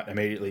flew out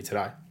immediately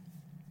today.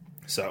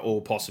 So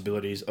all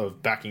possibilities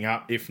of backing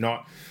up. If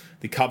not,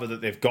 the cover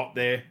that they've got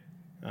there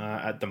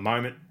at the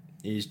moment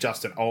is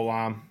Justin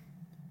Olam,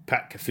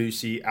 Pat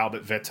Kafusi,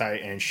 Albert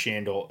Vete, and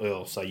Shandor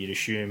Earl. So you'd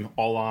assume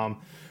Olam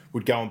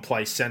would go and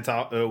play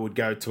centre, Earl would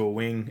go to a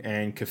wing,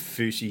 and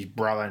Kafusi's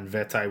brother and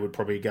Vete would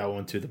probably go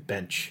onto the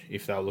bench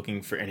if they were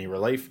looking for any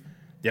relief.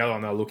 The other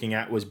one they were looking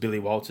at was Billy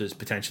Walters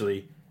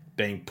potentially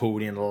being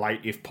pulled in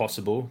late, if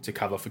possible, to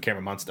cover for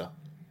Cameron Munster.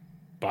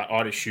 But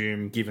I'd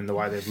assume, given the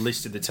way they've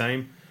listed the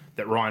team,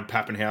 that Ryan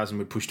Pappenhausen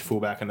would push to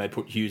fullback and they'd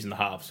put Hughes in the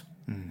halves,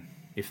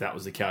 if that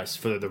was the case.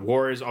 For the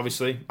Warriors,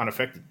 obviously,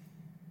 unaffected.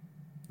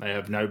 They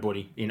have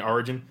nobody in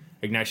Origin.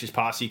 Ignatius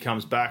Parsi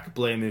comes back.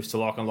 Blair moves to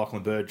lock, and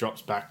Lachlan Bird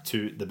drops back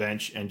to the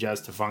bench. And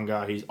Jazz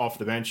Tafunga, he's off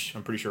the bench.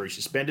 I'm pretty sure he's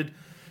suspended.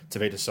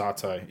 Tavita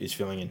Sato is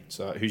filling in.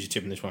 So who's your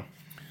tip in this one?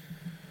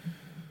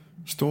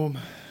 Storm.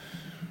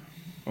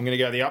 I'm going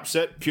to go the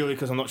upset purely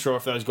because I'm not sure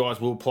if those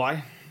guys will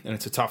play. and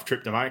it's a tough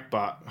trip to make,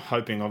 but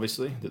hoping,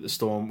 obviously, that the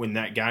Storm win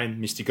that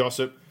game. Mr.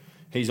 Gossip,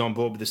 he's on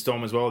board with the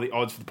Storm as well. The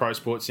odds for the Pro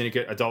Sports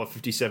Syndicate,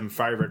 $1.57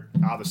 favourite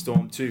are the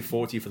Storm,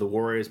 $2.40 for the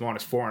Warriors,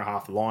 minus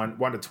 4.5 the line,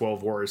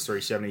 1-12 Warriors,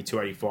 $3.70,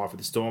 $2.85 for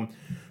the Storm,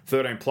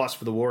 13 plus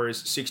for the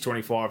Warriors,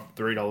 $6.25,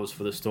 $3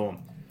 for the Storm.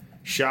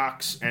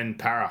 Sharks and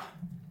Para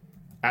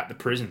at the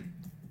Prison.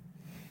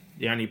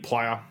 The only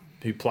player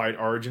who played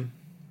Origin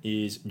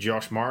is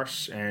Josh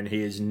Morris, and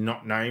he is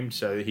not named,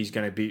 so he's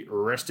going to be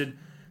arrested.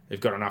 They've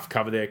got enough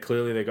cover there.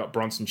 Clearly, they've got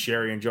Bronson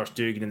Sherry and Josh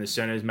Dugan in the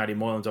centres. Matty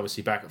Moylan's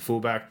obviously back at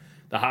fullback.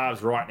 The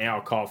halves right now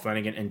are Kyle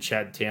Flanagan and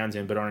Chad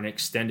Townsend, but on an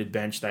extended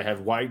bench, they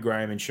have Wade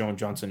Graham and Sean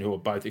Johnson, who are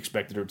both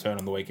expected to return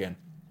on the weekend.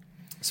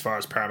 As far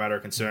as Parramatta are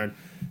concerned,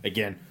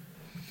 again,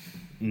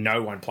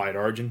 no one played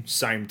Origin.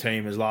 Same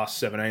team as last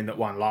 17 that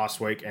won last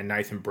week, and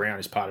Nathan Brown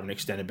is part of an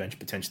extended bench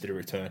potentially to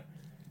return.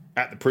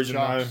 At the Prison,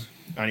 Sharks.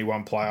 though, only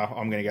one player.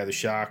 I'm going to go the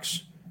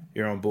Sharks.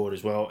 You're on board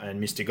as well.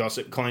 And Mr.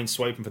 Gossip, clean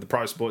sweeping for the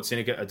Pro Sports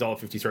Syndicate,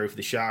 $1.53 for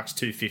the Sharks,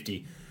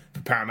 $2.50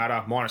 for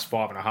Parramatta, minus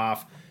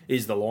 5.5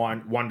 is the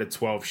line,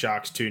 1-12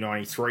 Sharks,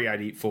 $2.90,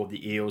 $3.80 for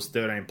the Eels,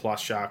 13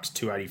 plus Sharks,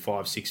 $2.85,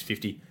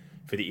 $6.50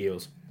 for the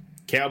Eels.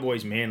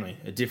 Cowboys Manly,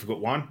 a difficult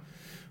one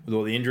with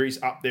all the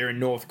injuries up there in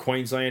North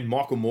Queensland.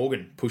 Michael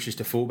Morgan pushes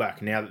to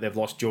fullback now that they've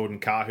lost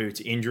Jordan Kahu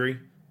to injury.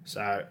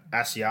 So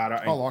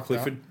Asiata and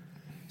Clifford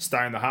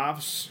stay in the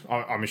halves.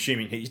 I'm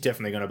assuming he's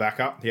definitely going to back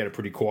up. He had a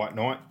pretty quiet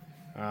night.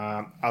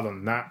 Other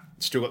than that,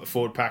 still got the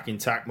forward pack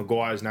intact.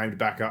 Maguire's named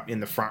back up in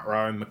the front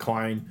row.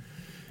 McLean,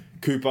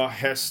 Cooper,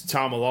 Hess,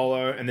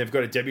 Tamalolo, and they've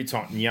got a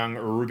debutant, young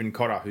Ruben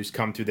Cotter, who's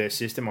come through their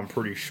system. I'm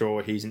pretty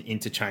sure he's an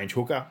interchange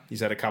hooker. He's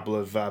had a couple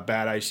of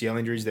bad ACL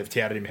injuries. They've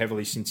touted him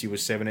heavily since he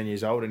was 17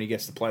 years old, and he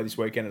gets to play this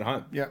weekend at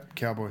home. Yep,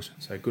 Cowboys.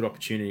 So good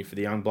opportunity for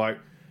the young bloke.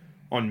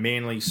 On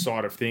Manly's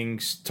side of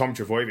things, Tom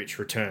Trbojevic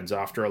returns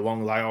after a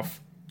long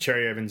layoff.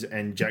 Cherry Evans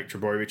and Jake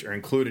Trbojevic are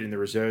included in the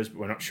reserves, but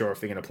we're not sure if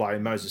they're going to play.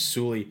 Moses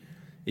Sully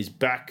is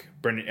back.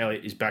 Brendan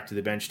Elliott is back to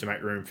the bench to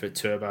make room for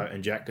Turbo,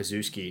 and Jack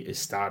Kaczewski is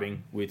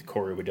starting with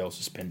Corey Waddell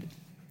suspended.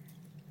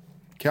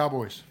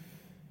 Cowboys.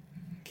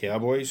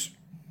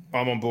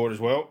 I'm on board as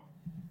well.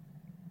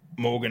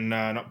 Morgan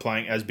not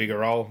playing as big a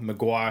role.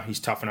 Maguire, he's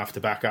tough enough to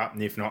back up,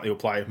 and if not, he'll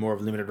play more of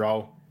a limited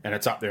role, and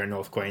it's up there in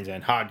North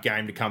Queensland. Hard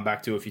game to come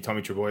back to if you're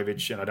Tommy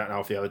Trbojevic, and I don't know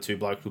if the other two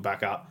blokes will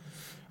back up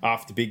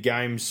after big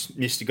games.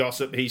 Mr.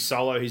 Gossip, he's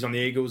solo. He's on the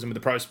Eagles, and with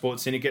the Pro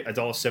Sports Syndicate,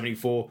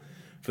 $1.74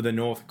 for the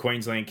North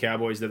Queensland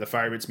Cowboys. They're the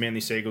favourites.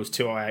 Manly Seagulls,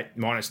 2.08,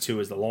 minus 2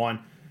 is the line.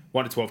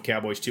 1-12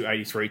 Cowboys,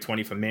 2.83,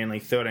 20 for Manly.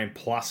 13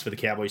 plus for the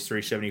Cowboys,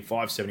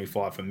 3.75,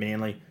 75 for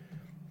Manly.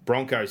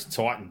 Broncos,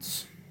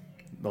 Titans,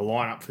 the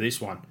lineup for this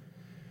one.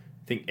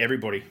 I think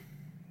everybody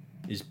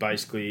is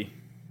basically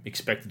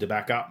expected to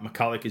back up.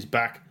 McCulloch is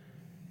back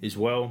as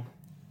well.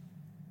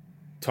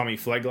 Tommy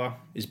Flegler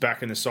is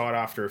back in the side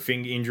after a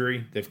finger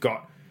injury. They've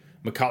got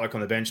McCulloch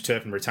on the bench.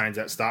 Turpin retains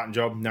that starting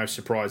job. No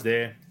surprise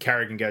there.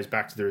 Carrigan goes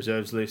back to the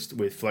reserves list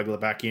with Flegler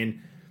back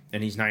in,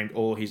 and he's named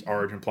all his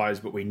Origin players,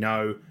 but we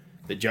know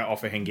that Joe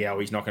Offa-Hengao,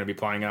 he's not going to be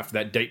playing after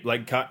that deep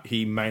leg cut.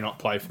 He may not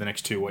play for the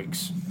next 2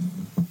 weeks.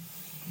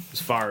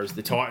 As far as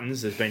the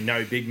Titans, there's been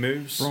no big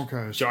moves.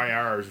 Broncos. Jai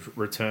Arrow is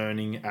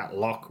returning at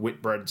lock.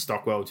 Whitbread,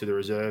 Stockwell to the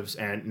reserves,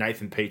 and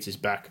Nathan Peets is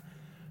back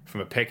from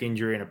a pec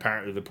injury, and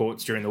apparently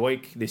reports during the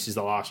week this is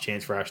the last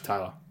chance for Ash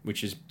Taylor,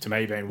 which is to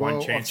me been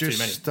one chance too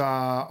many.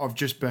 I've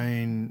just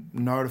been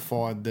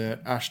notified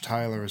that Ash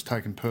Taylor has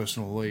taken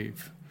personal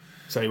leave,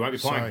 So he won't be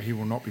playing. so he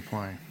will not be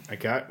playing.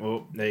 Okay,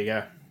 well there you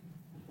go.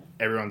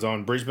 Everyone's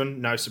on Brisbane.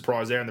 No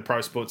surprise there in the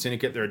Pro Sports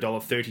Syndicate. They're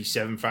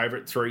 $1.37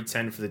 favourite.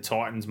 3.10 for the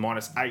Titans.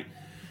 Minus 8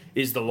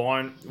 is the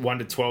line.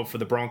 1-12 for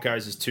the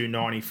Broncos is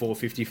 2.90.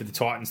 4.50 for the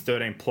Titans.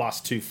 13 plus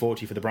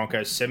 2.40 for the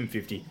Broncos.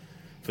 7.50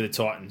 for the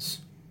Titans.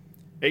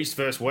 East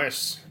versus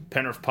West,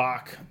 Penrith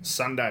Park,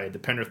 Sunday. The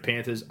Penrith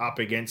Panthers up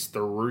against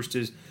the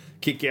Roosters.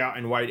 Kick out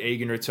and Wade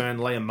Egan return.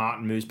 Liam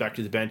Martin moves back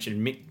to the bench,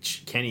 and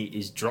Mitch Kenny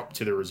is dropped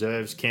to the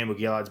reserves. Campbell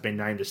Gillard's been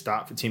named to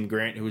start for Tim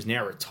Grant, who is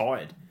now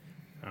retired.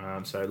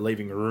 So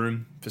leaving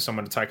room for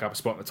someone to take up a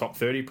spot in the top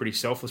 30. Pretty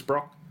selfless,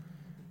 Brock,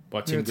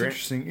 by Tim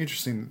Grant.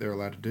 Interesting that they're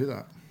allowed to do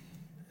that.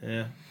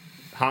 Yeah.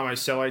 Harmo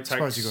Sele takes...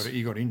 I suppose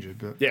he got injured,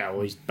 but... Yeah,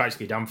 well, he's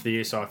basically done for the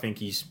year, so I think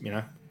he's,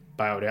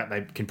 bailed out.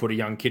 They can put a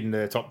young kid into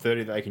the top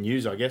 30 that they can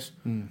use, I guess.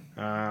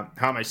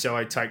 Harmo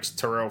Sele takes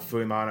Terrell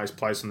Fuimano's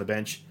place on the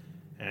bench,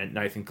 and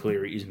Nathan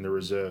Cleary is in the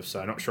reserve,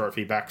 so not sure if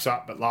he backs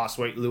up. But last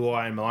week,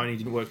 Luai and Maloney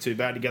didn't work too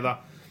bad together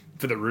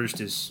for the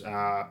Roosters.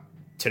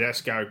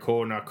 Tedesco,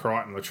 Cordner,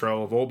 Crichton,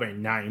 Latrell have all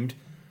been named,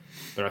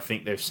 but I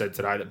think they've said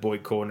today that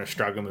Boyd Cordner is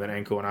struggling with an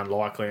ankle and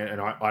unlikely,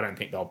 and I don't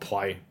think they'll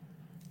play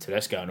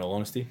Tedesco, in all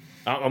honesty.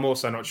 I'm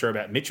also not sure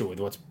about Mitchell with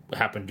what's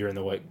happened during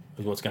the week,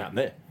 with what's going to happen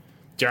there.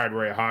 Jared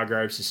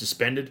Warrior-Hargroves is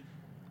suspended.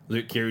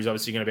 Luke Keary's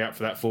obviously going to be out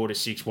for that 4 to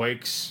 6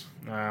 weeks.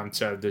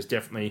 So there's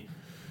definitely...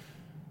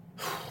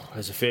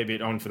 There's a fair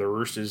bit on for the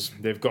Roosters.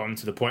 They've gotten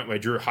to the point where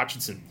Drew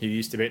Hutchinson, who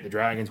used to be at the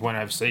Dragons, went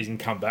overseas and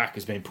come back,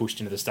 has been pushed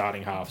into the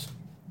starting halves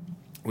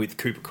with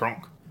Cooper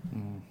Cronk.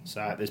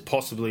 So there's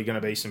possibly going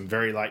to be some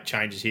very late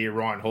changes here.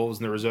 Ryan Hall's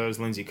in the reserves,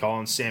 Lindsay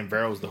Collins, Sam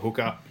Verrill's the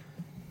hooker.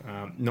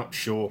 Not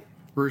sure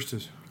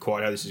Roosters.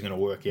 quite how this is going to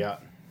work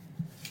out.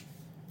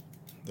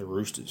 The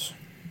Roosters.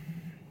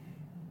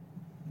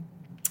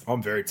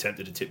 I'm very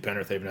tempted to tip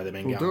Penrith, even though they've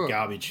been going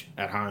garbage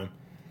at home.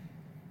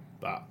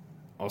 But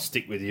I'll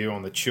stick with you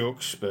on the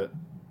Chooks. But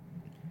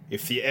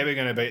if you're ever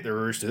going to beat the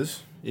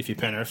Roosters, if you're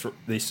Penrith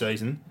this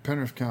season,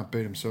 Penrith can't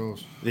beat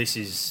themselves. this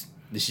is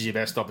your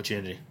best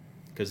opportunity.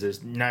 Because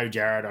there's no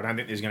Jared. I don't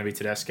think there's going to be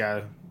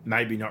Tedesco.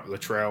 Maybe not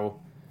Latrell.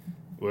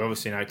 We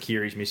obviously know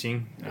Kiri's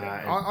missing.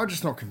 I'm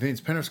just not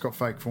convinced. Penrith's got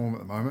fake form at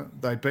the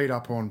moment. They beat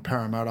up on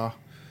Parramatta,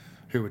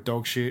 who were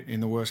dog shit in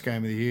the worst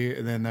game of the year,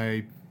 and then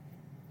they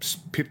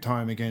pipped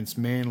home against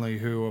Manly,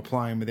 who are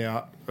playing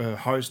without a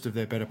host of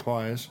their better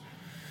players.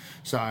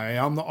 So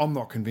I'm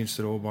not convinced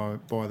at all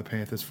by the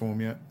Panthers'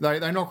 form yet.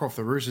 They knock off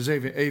the Roosters.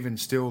 Even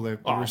still, the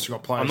Roosters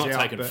got players out. I'm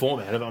not taking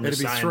form out of it. I'm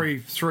just saying. It'd be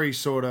three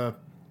sort of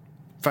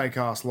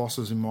fake-ass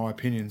losses, in my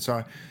opinion.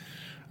 So,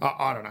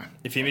 I don't know.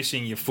 If you're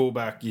missing your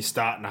fullback, your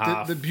starting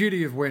half. The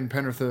beauty of when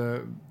Penrith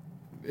the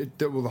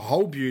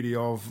whole beauty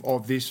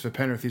of this for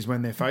Penrith is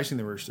when they're facing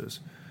the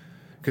Roosters.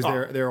 Because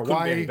they're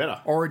away,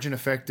 origin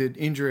affected,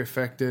 injury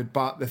affected.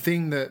 But the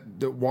thing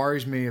that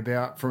worries me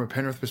about, from a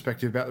Penrith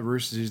perspective, about the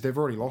Roosters is they've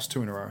already lost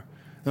 2 in a row.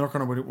 They're not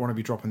going to want to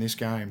be dropping this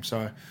game.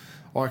 So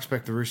I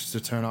expect the Roosters to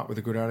turn up with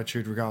a good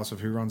attitude regardless of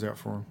who runs out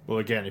for them. Well,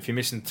 again, if you're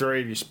missing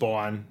 3 of your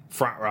spine,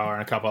 front rower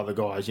and a couple other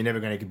guys, you're never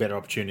going to get a better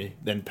opportunity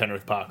than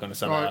Penrith Park on a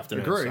Sunday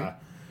afternoon. I agree. So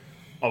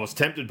I was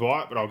tempted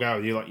by it, but I'll go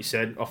with you, like you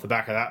said, off the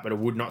back of that, but it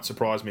would not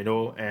surprise me at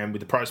all. And with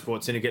the Pro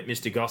Sports Syndicate,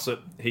 Mr.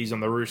 Gossip, he's on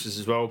the Roosters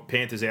as well.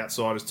 Panthers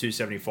outsiders,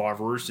 $2.75.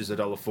 Roosters,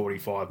 $1.45.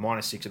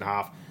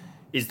 -6.5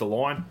 is the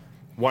line.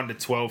 1 to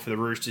 12 for the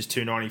Roosters,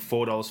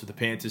 $2.94 for the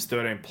Panthers,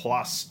 13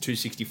 plus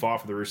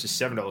 $2.65 for the Roosters,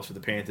 $7 for the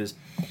Panthers.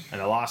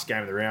 And the last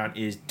game of the round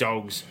is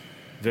Dogs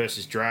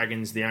versus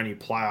Dragons. The only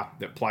player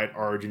that played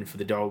Origin for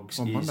the Dogs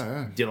is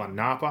Dylan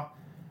Napa.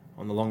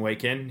 On the long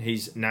weekend,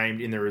 he's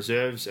named in the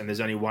reserves, and there's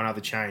only one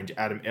other change.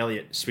 Adam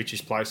Elliott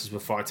switches places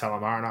with Faitala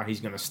Mariner.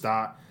 He's going to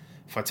start.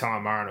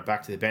 Faitala Mariner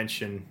back to the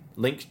bench and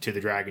linked to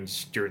the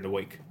Dragons during the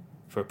week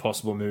for a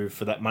possible move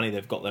for that money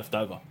they've got left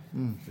over.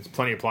 There's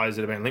plenty of players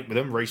that have been linked with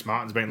them. Reece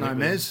Martin's been linked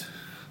with them.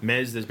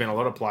 Mez, there's been a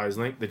lot of players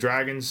linked. The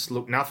Dragons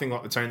look nothing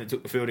like the team that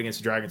took the field against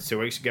the Dragons 2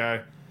 weeks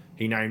ago.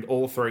 He named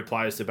all 3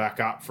 players to back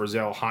up: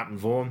 Frizzell, Hunt and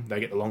Vaughan. They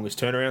get the longest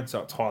turnaround,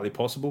 so it's highly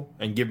possible.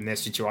 And given their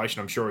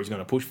situation, I'm sure he's going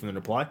to push for them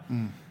to play.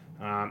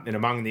 And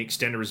among the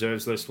extended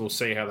reserves list, we'll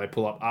see how they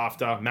pull up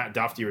after. Matt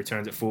Duffy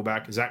returns at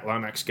fullback. Zach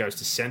Lomax goes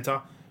to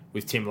centre,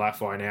 with Tim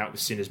Laffine out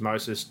with Sinners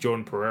Moses.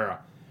 Jordan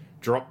Pereira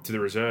dropped to the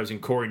reserves,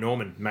 and Corey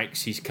Norman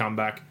makes his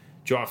comeback.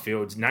 Jai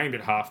Fields named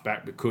at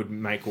halfback, but could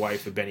make way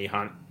for Benny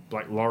Hunt.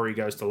 Blake Laurie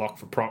goes to lock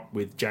for prop,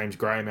 with James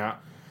Graham out.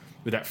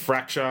 With that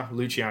fracture,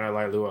 Luciano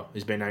Leilua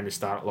has been named to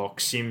start at lock.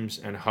 Sims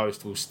and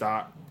Host will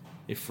start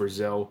if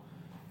Frizzell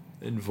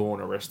and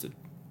Vaughan are rested.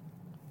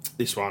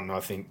 This one, I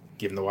think,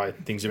 given the way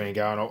things have been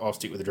going, I'll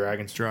stick with the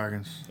Dragons.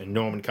 And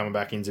Norman coming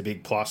back in's a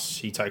big plus.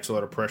 He takes a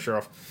lot of pressure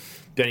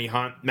off Benny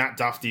Hunt. Matt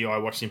Duffy, I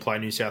watched him play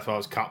New South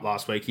Wales Cup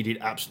last week. He did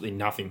absolutely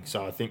nothing.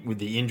 So I think with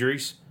the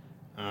injuries,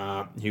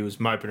 he was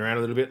moping around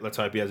a little bit. Let's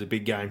hope he has a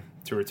big game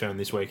to return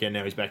this weekend.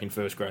 Now he's back in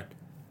first grade.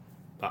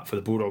 But for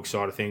the Bulldogs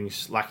side of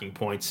things, lacking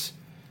points,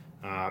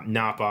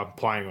 Napa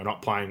playing or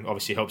not playing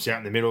obviously helps out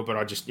in the middle, but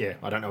I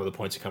don't know where the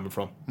points are coming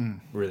from.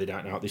 Really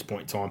don't know at this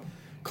point in time.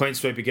 Clean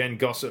sweep again.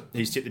 Gossip,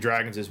 he's tipped the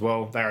Dragons as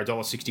well. They are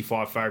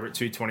 $1.65 favourite,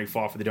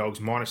 $2.25 for the Dogs,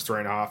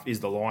 -3.5 is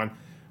the line.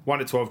 1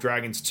 to 12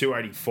 Dragons,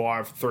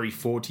 $2.85,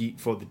 $3.40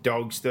 for the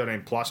Dogs,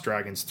 13 plus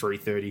Dragons,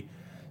 $3.30,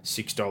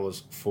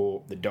 $6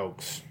 for the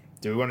Dogs.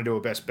 Do we want to do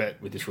a best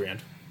bet with this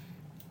round?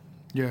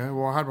 Yeah,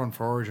 well, I had one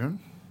for Origin,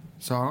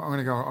 so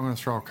I'm going to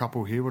throw a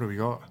couple here. What do we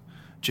got?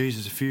 Geez,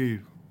 there's a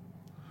few.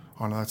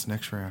 Oh no, that's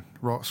next round.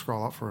 Right,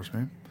 scroll up for us,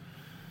 man.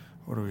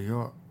 What do we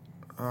got?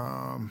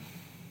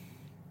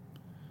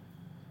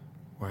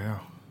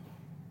 Wow.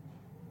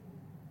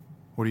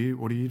 What are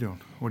you doing?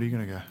 What are you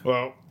going to go?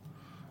 Well,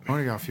 I'm going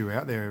to go a few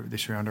out there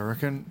this round, I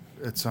reckon.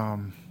 It's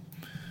I'm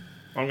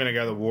going to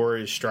go the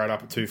Warriors straight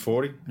up at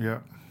 240. Yeah.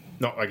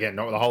 Not with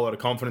a whole lot of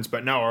confidence,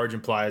 but no Origin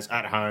players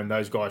at home,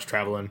 those guys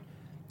travelling.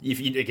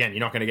 You're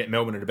not going to get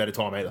Melbourne at a better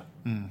time either.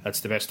 That's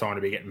the best time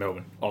to be getting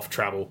Melbourne. Off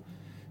travel,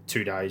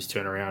 2 days,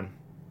 turn around.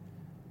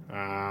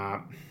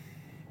 I'm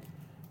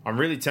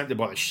really tempted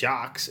by the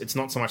Sharks. It's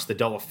not so much the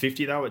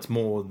 $1.50 though, it's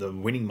more the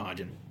winning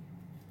margin.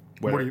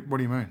 What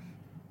do you mean?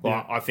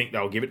 Well, I think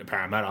they'll give it to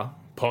Parramatta,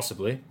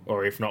 possibly,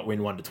 or if not,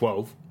 win 1 to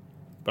 12.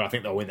 But I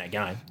think they'll win that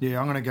game. Yeah,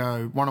 I'm going to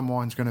go. One of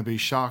mine's going to be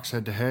Sharks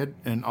head to head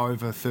and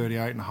over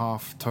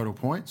 38.5 total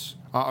points.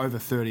 Over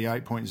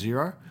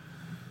 38.0,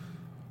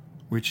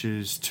 which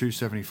is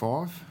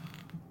 275.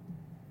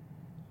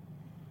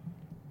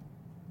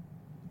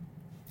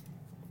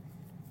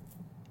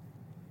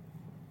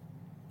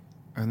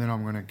 And then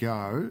I'm going to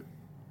go.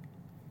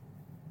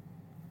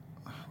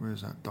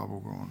 Where's that double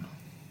gone?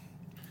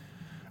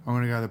 I'm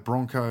going to go the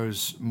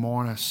Broncos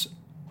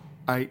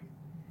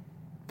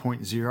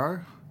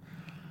 -8.0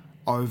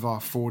 over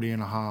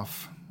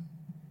 40.5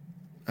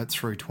 at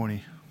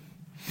 320.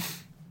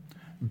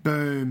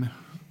 Boom.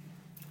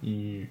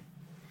 Yeah.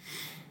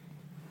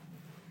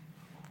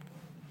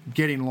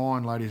 Get in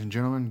line, ladies and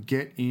gentlemen.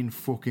 Get in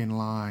fucking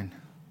line.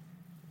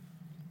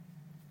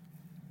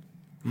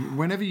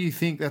 Whenever you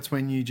think that's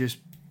when you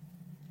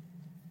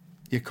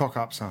cock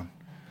up, son.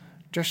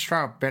 Just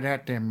throw a bet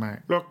out there, mate.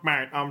 Look,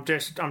 mate, I'm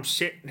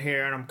sitting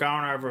here and I'm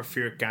going over a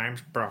few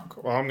games,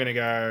 Brock. Well, I'm going to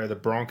go the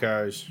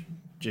Broncos,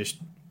 just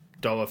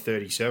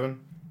 $1.37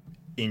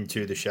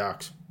 into the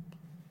Sharks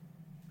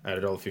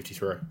at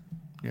 $1.53.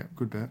 Yeah,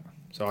 good bet.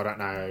 So I don't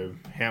know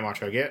how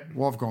much I get.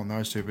 Well, I've gone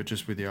those two, but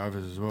just with the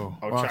overs as well.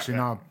 I'll Well, chuck actually, that.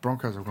 no,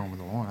 Broncos have gone with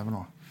the line, haven't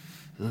I?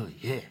 Oh,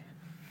 yeah.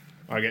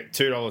 I get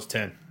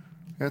 $2.10.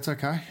 That's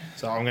okay.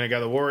 So I'm going to go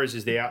the Warriors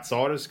as the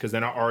outsiders because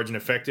they're not origin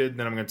affected.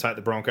 Then I'm going to take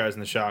the Broncos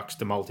and the Sharks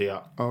to multi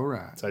up. All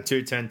right. So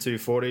 210,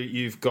 240.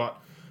 You've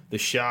got the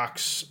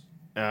Sharks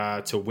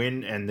to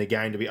win and the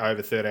game to be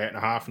over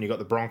 38.5. And you've got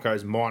the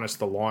Broncos minus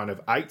the line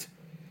of 8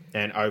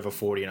 and over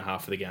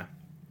 40.5 for the game.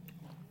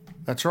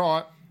 That's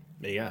right.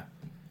 There you go.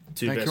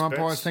 Thank you,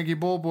 umpires. Thank you,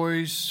 ball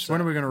boys. When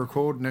are we going to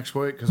record next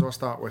week? Because I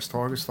start West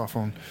Tigers stuff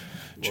on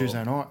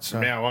Tuesday night. So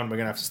From now on, we're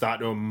going to have to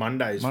start doing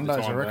Mondays. Mondays,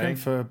 for the time I reckon, being.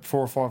 for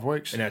 4 or 5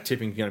 weeks. And our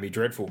tipping's going to be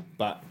dreadful.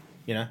 But,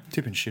 you know,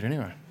 Tipping shit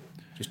anyway.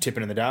 just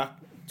tipping in the dark.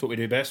 That's what we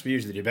do best. We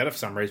usually do better for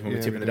some reason when we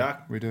Yeah, tip we in the do. dark.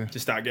 We do.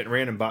 Just start getting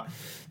random. But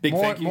big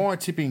thank you. My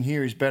tipping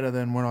here is better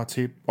than when I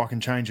tip. I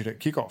can change it at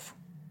kickoff.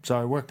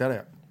 So work that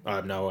out. I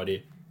have no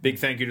idea. Big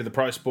thank you to the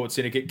Pro Sports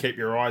Syndicate. Keep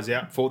your eyes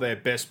out for their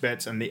best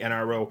bets and the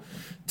NRL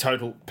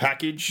total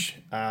package.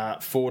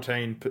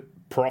 14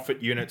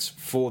 profit units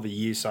for the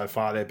year so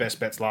far. Their best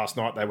bets last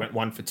night, they went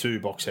 1 for 2,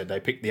 Box said. They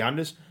picked the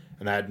unders,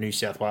 and they had New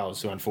South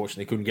Wales, who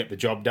unfortunately couldn't get the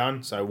job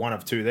done. So 1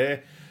 of 2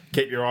 there.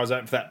 Keep your eyes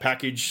open for that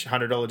package.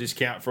 $100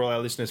 discount for all our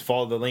listeners.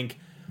 Follow the link.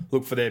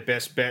 Look for their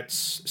best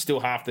bets. Still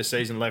half the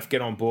season left. Get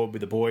on board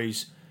with the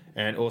boys.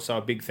 And also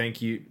a big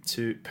thank you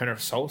to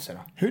Penrith Solar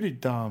Centre. Who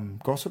did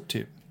Gossip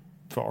tip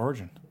for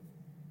Origin?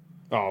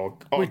 Oh,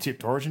 We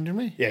tipped Origin, didn't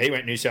we? yeah, he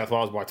went New South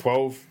Wales by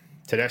 12.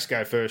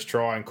 Tedesco first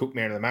try and Cook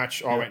man of the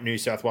match. I went New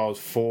South Wales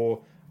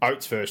 4.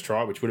 Oates first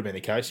try, which would have been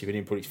the case if he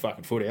didn't put his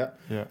fucking foot out.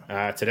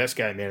 Yeah.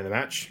 Tedesco man of the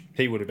match.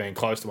 He would have been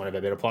close to one of our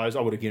better players.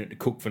 I would have given it to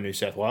Cook for New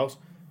South Wales.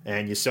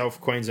 And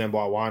yourself, Queensland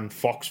by 1.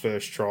 Fox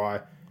first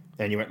try.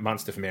 And you went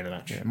Munster for man of the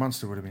match. Yeah,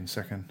 Munster would have been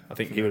second. I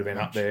think he would have been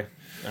up there.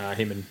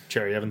 Him and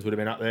Cherry Evans would have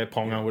been up there.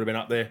 Ponga would have been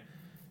up there.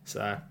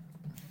 So,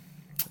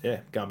 yeah,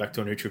 going back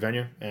to a neutral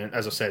venue. And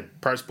as I said,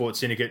 Pro Sports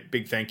Syndicate,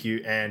 big thank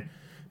you. And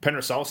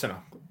Penrith Solar Centre.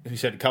 He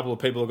said a couple of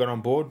people have got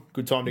on board.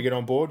 Good time to get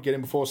on board. Get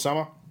in before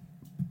summer.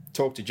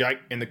 Talk to Jake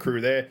and the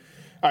crew there.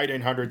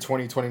 1800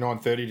 20 29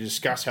 30 to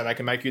discuss how they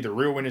can make you the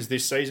real winners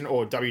this season,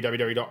 or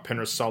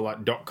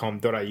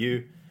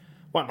www.penrithsolar.com.au.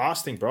 One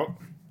last thing, Brock.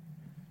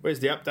 Where's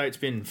the updates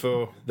been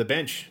for the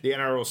bench, the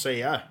NRL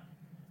CEO?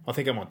 I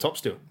think I'm on top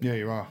still. Yeah,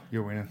 you are.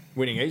 You're winning.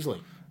 Winning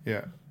easily.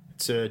 Yeah.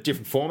 It's a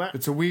different format.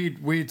 It's a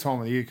weird time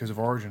of the year because of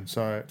Origin,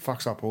 so it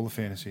fucks up all the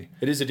fantasy.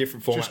 It is a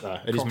different format, Just though.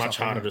 It is cocks much up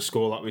harder everything. to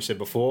score, like we said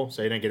before,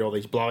 so you don't get all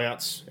these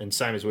blowouts. And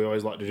same as we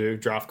always like to do,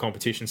 draft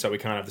competition, so we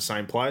can't have the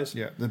same players.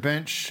 Yeah, the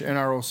bench,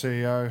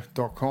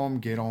 NRLCEO.com,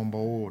 get on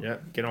board. Yeah,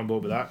 get on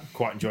board with that.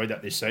 Quite enjoyed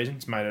that this season.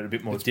 It's made it a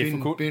bit more It's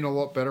difficult. been a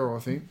lot better, I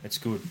think. It's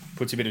good.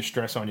 Puts a bit of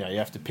stress on you. You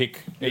have to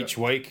pick each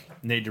week,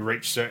 need to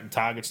reach certain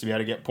targets to be able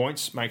to get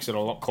points. Makes it a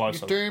lot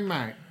closer.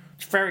 Mate.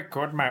 It's very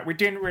good, mate. We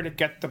didn't really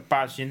get the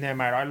buzz in there,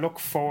 mate. I look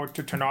forward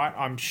to tonight.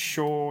 I'm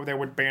sure there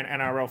would be an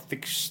NRL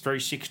Fix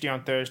 360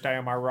 on Thursday.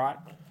 Am I right?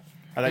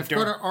 Are they They've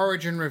doing? got an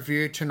Origin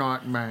review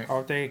tonight, mate.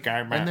 Oh, there you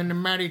go, mate. And then the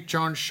Matty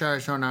John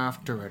show's on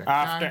after it. Okay?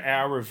 After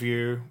our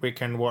review, we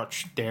can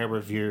watch their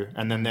review,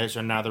 and then there's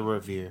another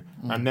review,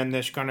 and then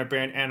there's going to be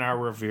an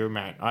NRL review,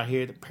 mate. I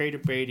hear that Peter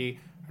Beattie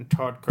and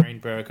Todd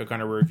Greenberg are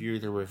going to review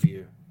the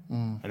review,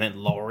 And then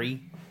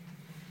Laurie.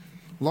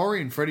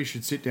 Laurie and Freddie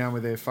should sit down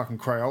with their fucking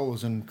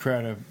Crayolas and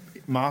create a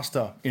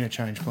master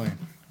interchange plan.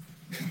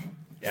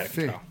 Out of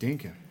Fair control.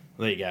 dinkum.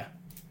 There you go.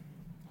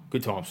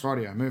 Good times.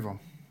 Rightio, move on.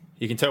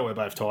 You can tell we're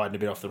both tired and a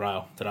bit off the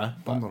rail today.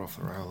 I'm not off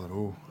the rail at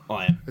all.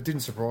 I am. It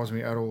didn't surprise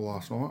me at all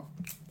last night.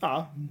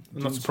 I'm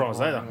not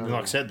surprised either.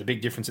 Like I said, the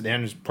big difference at the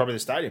end is probably the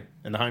stadium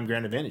and the home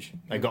ground advantage.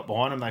 They got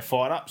behind them, they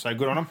fired up, so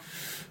good on them.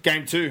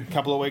 Game 2, a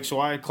couple of weeks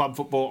away. Club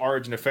football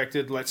origin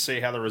affected. Let's see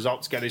how the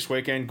results go this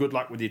weekend. Good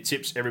luck with your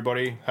tips,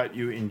 everybody. Hope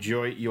you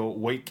enjoy your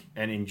week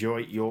and enjoy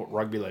your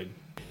rugby league.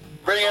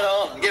 Bring it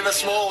on. Give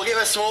us more. Give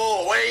us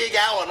more. Where are you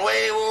going?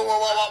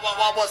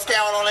 What's going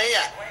on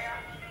here?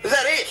 Is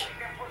that it?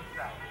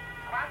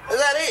 Is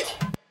that it?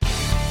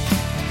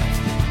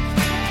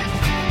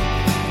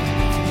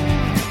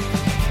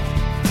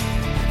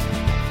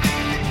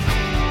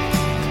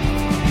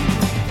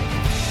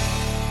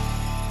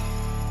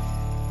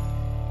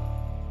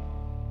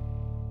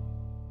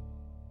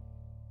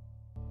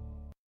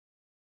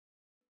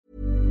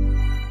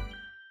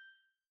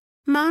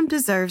 Mom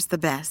deserves the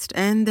best,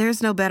 and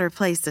there's no better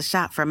place to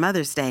shop for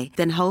Mother's Day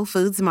than Whole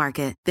Foods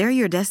Market. They're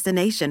your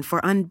destination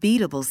for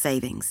unbeatable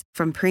savings,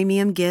 from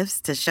premium gifts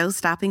to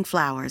show-stopping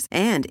flowers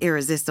and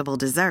irresistible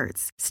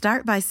desserts.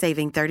 Start by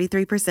saving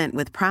 33%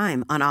 with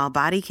Prime on all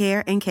body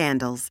care and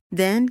candles.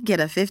 Then get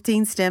a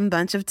 15-stem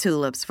bunch of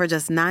tulips for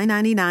just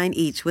 $9.99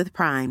 each with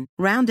Prime.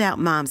 Round out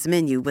Mom's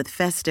menu with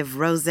festive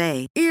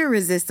rosé,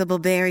 irresistible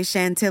berry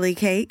chantilly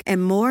cake,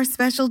 and more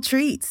special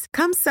treats.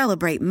 Come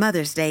celebrate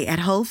Mother's Day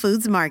at Whole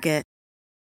Foods Market.